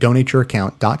accounts at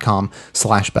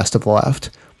donateyouraccount.com/bestofleft.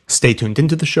 Stay tuned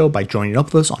into the show by joining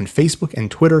up with us on Facebook and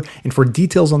Twitter, and for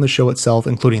details on the show itself,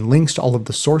 including links to all of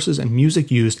the sources and music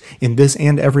used in this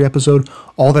and every episode,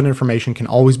 all that information can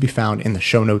always be found in the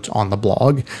show notes on the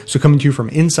blog. So coming to you from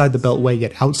inside the Beltway,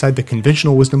 yet outside the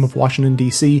conventional wisdom of Washington,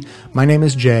 D.C., my name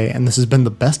is Jay, and this has been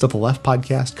the Best of the Left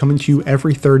podcast, coming to you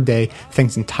every third day,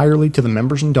 thanks entirely to the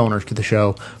members and donors to the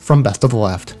show from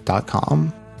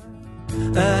bestoftheleft.com.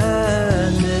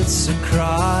 And it's a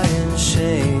crying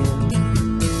shame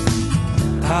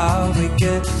how we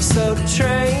get so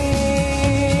trained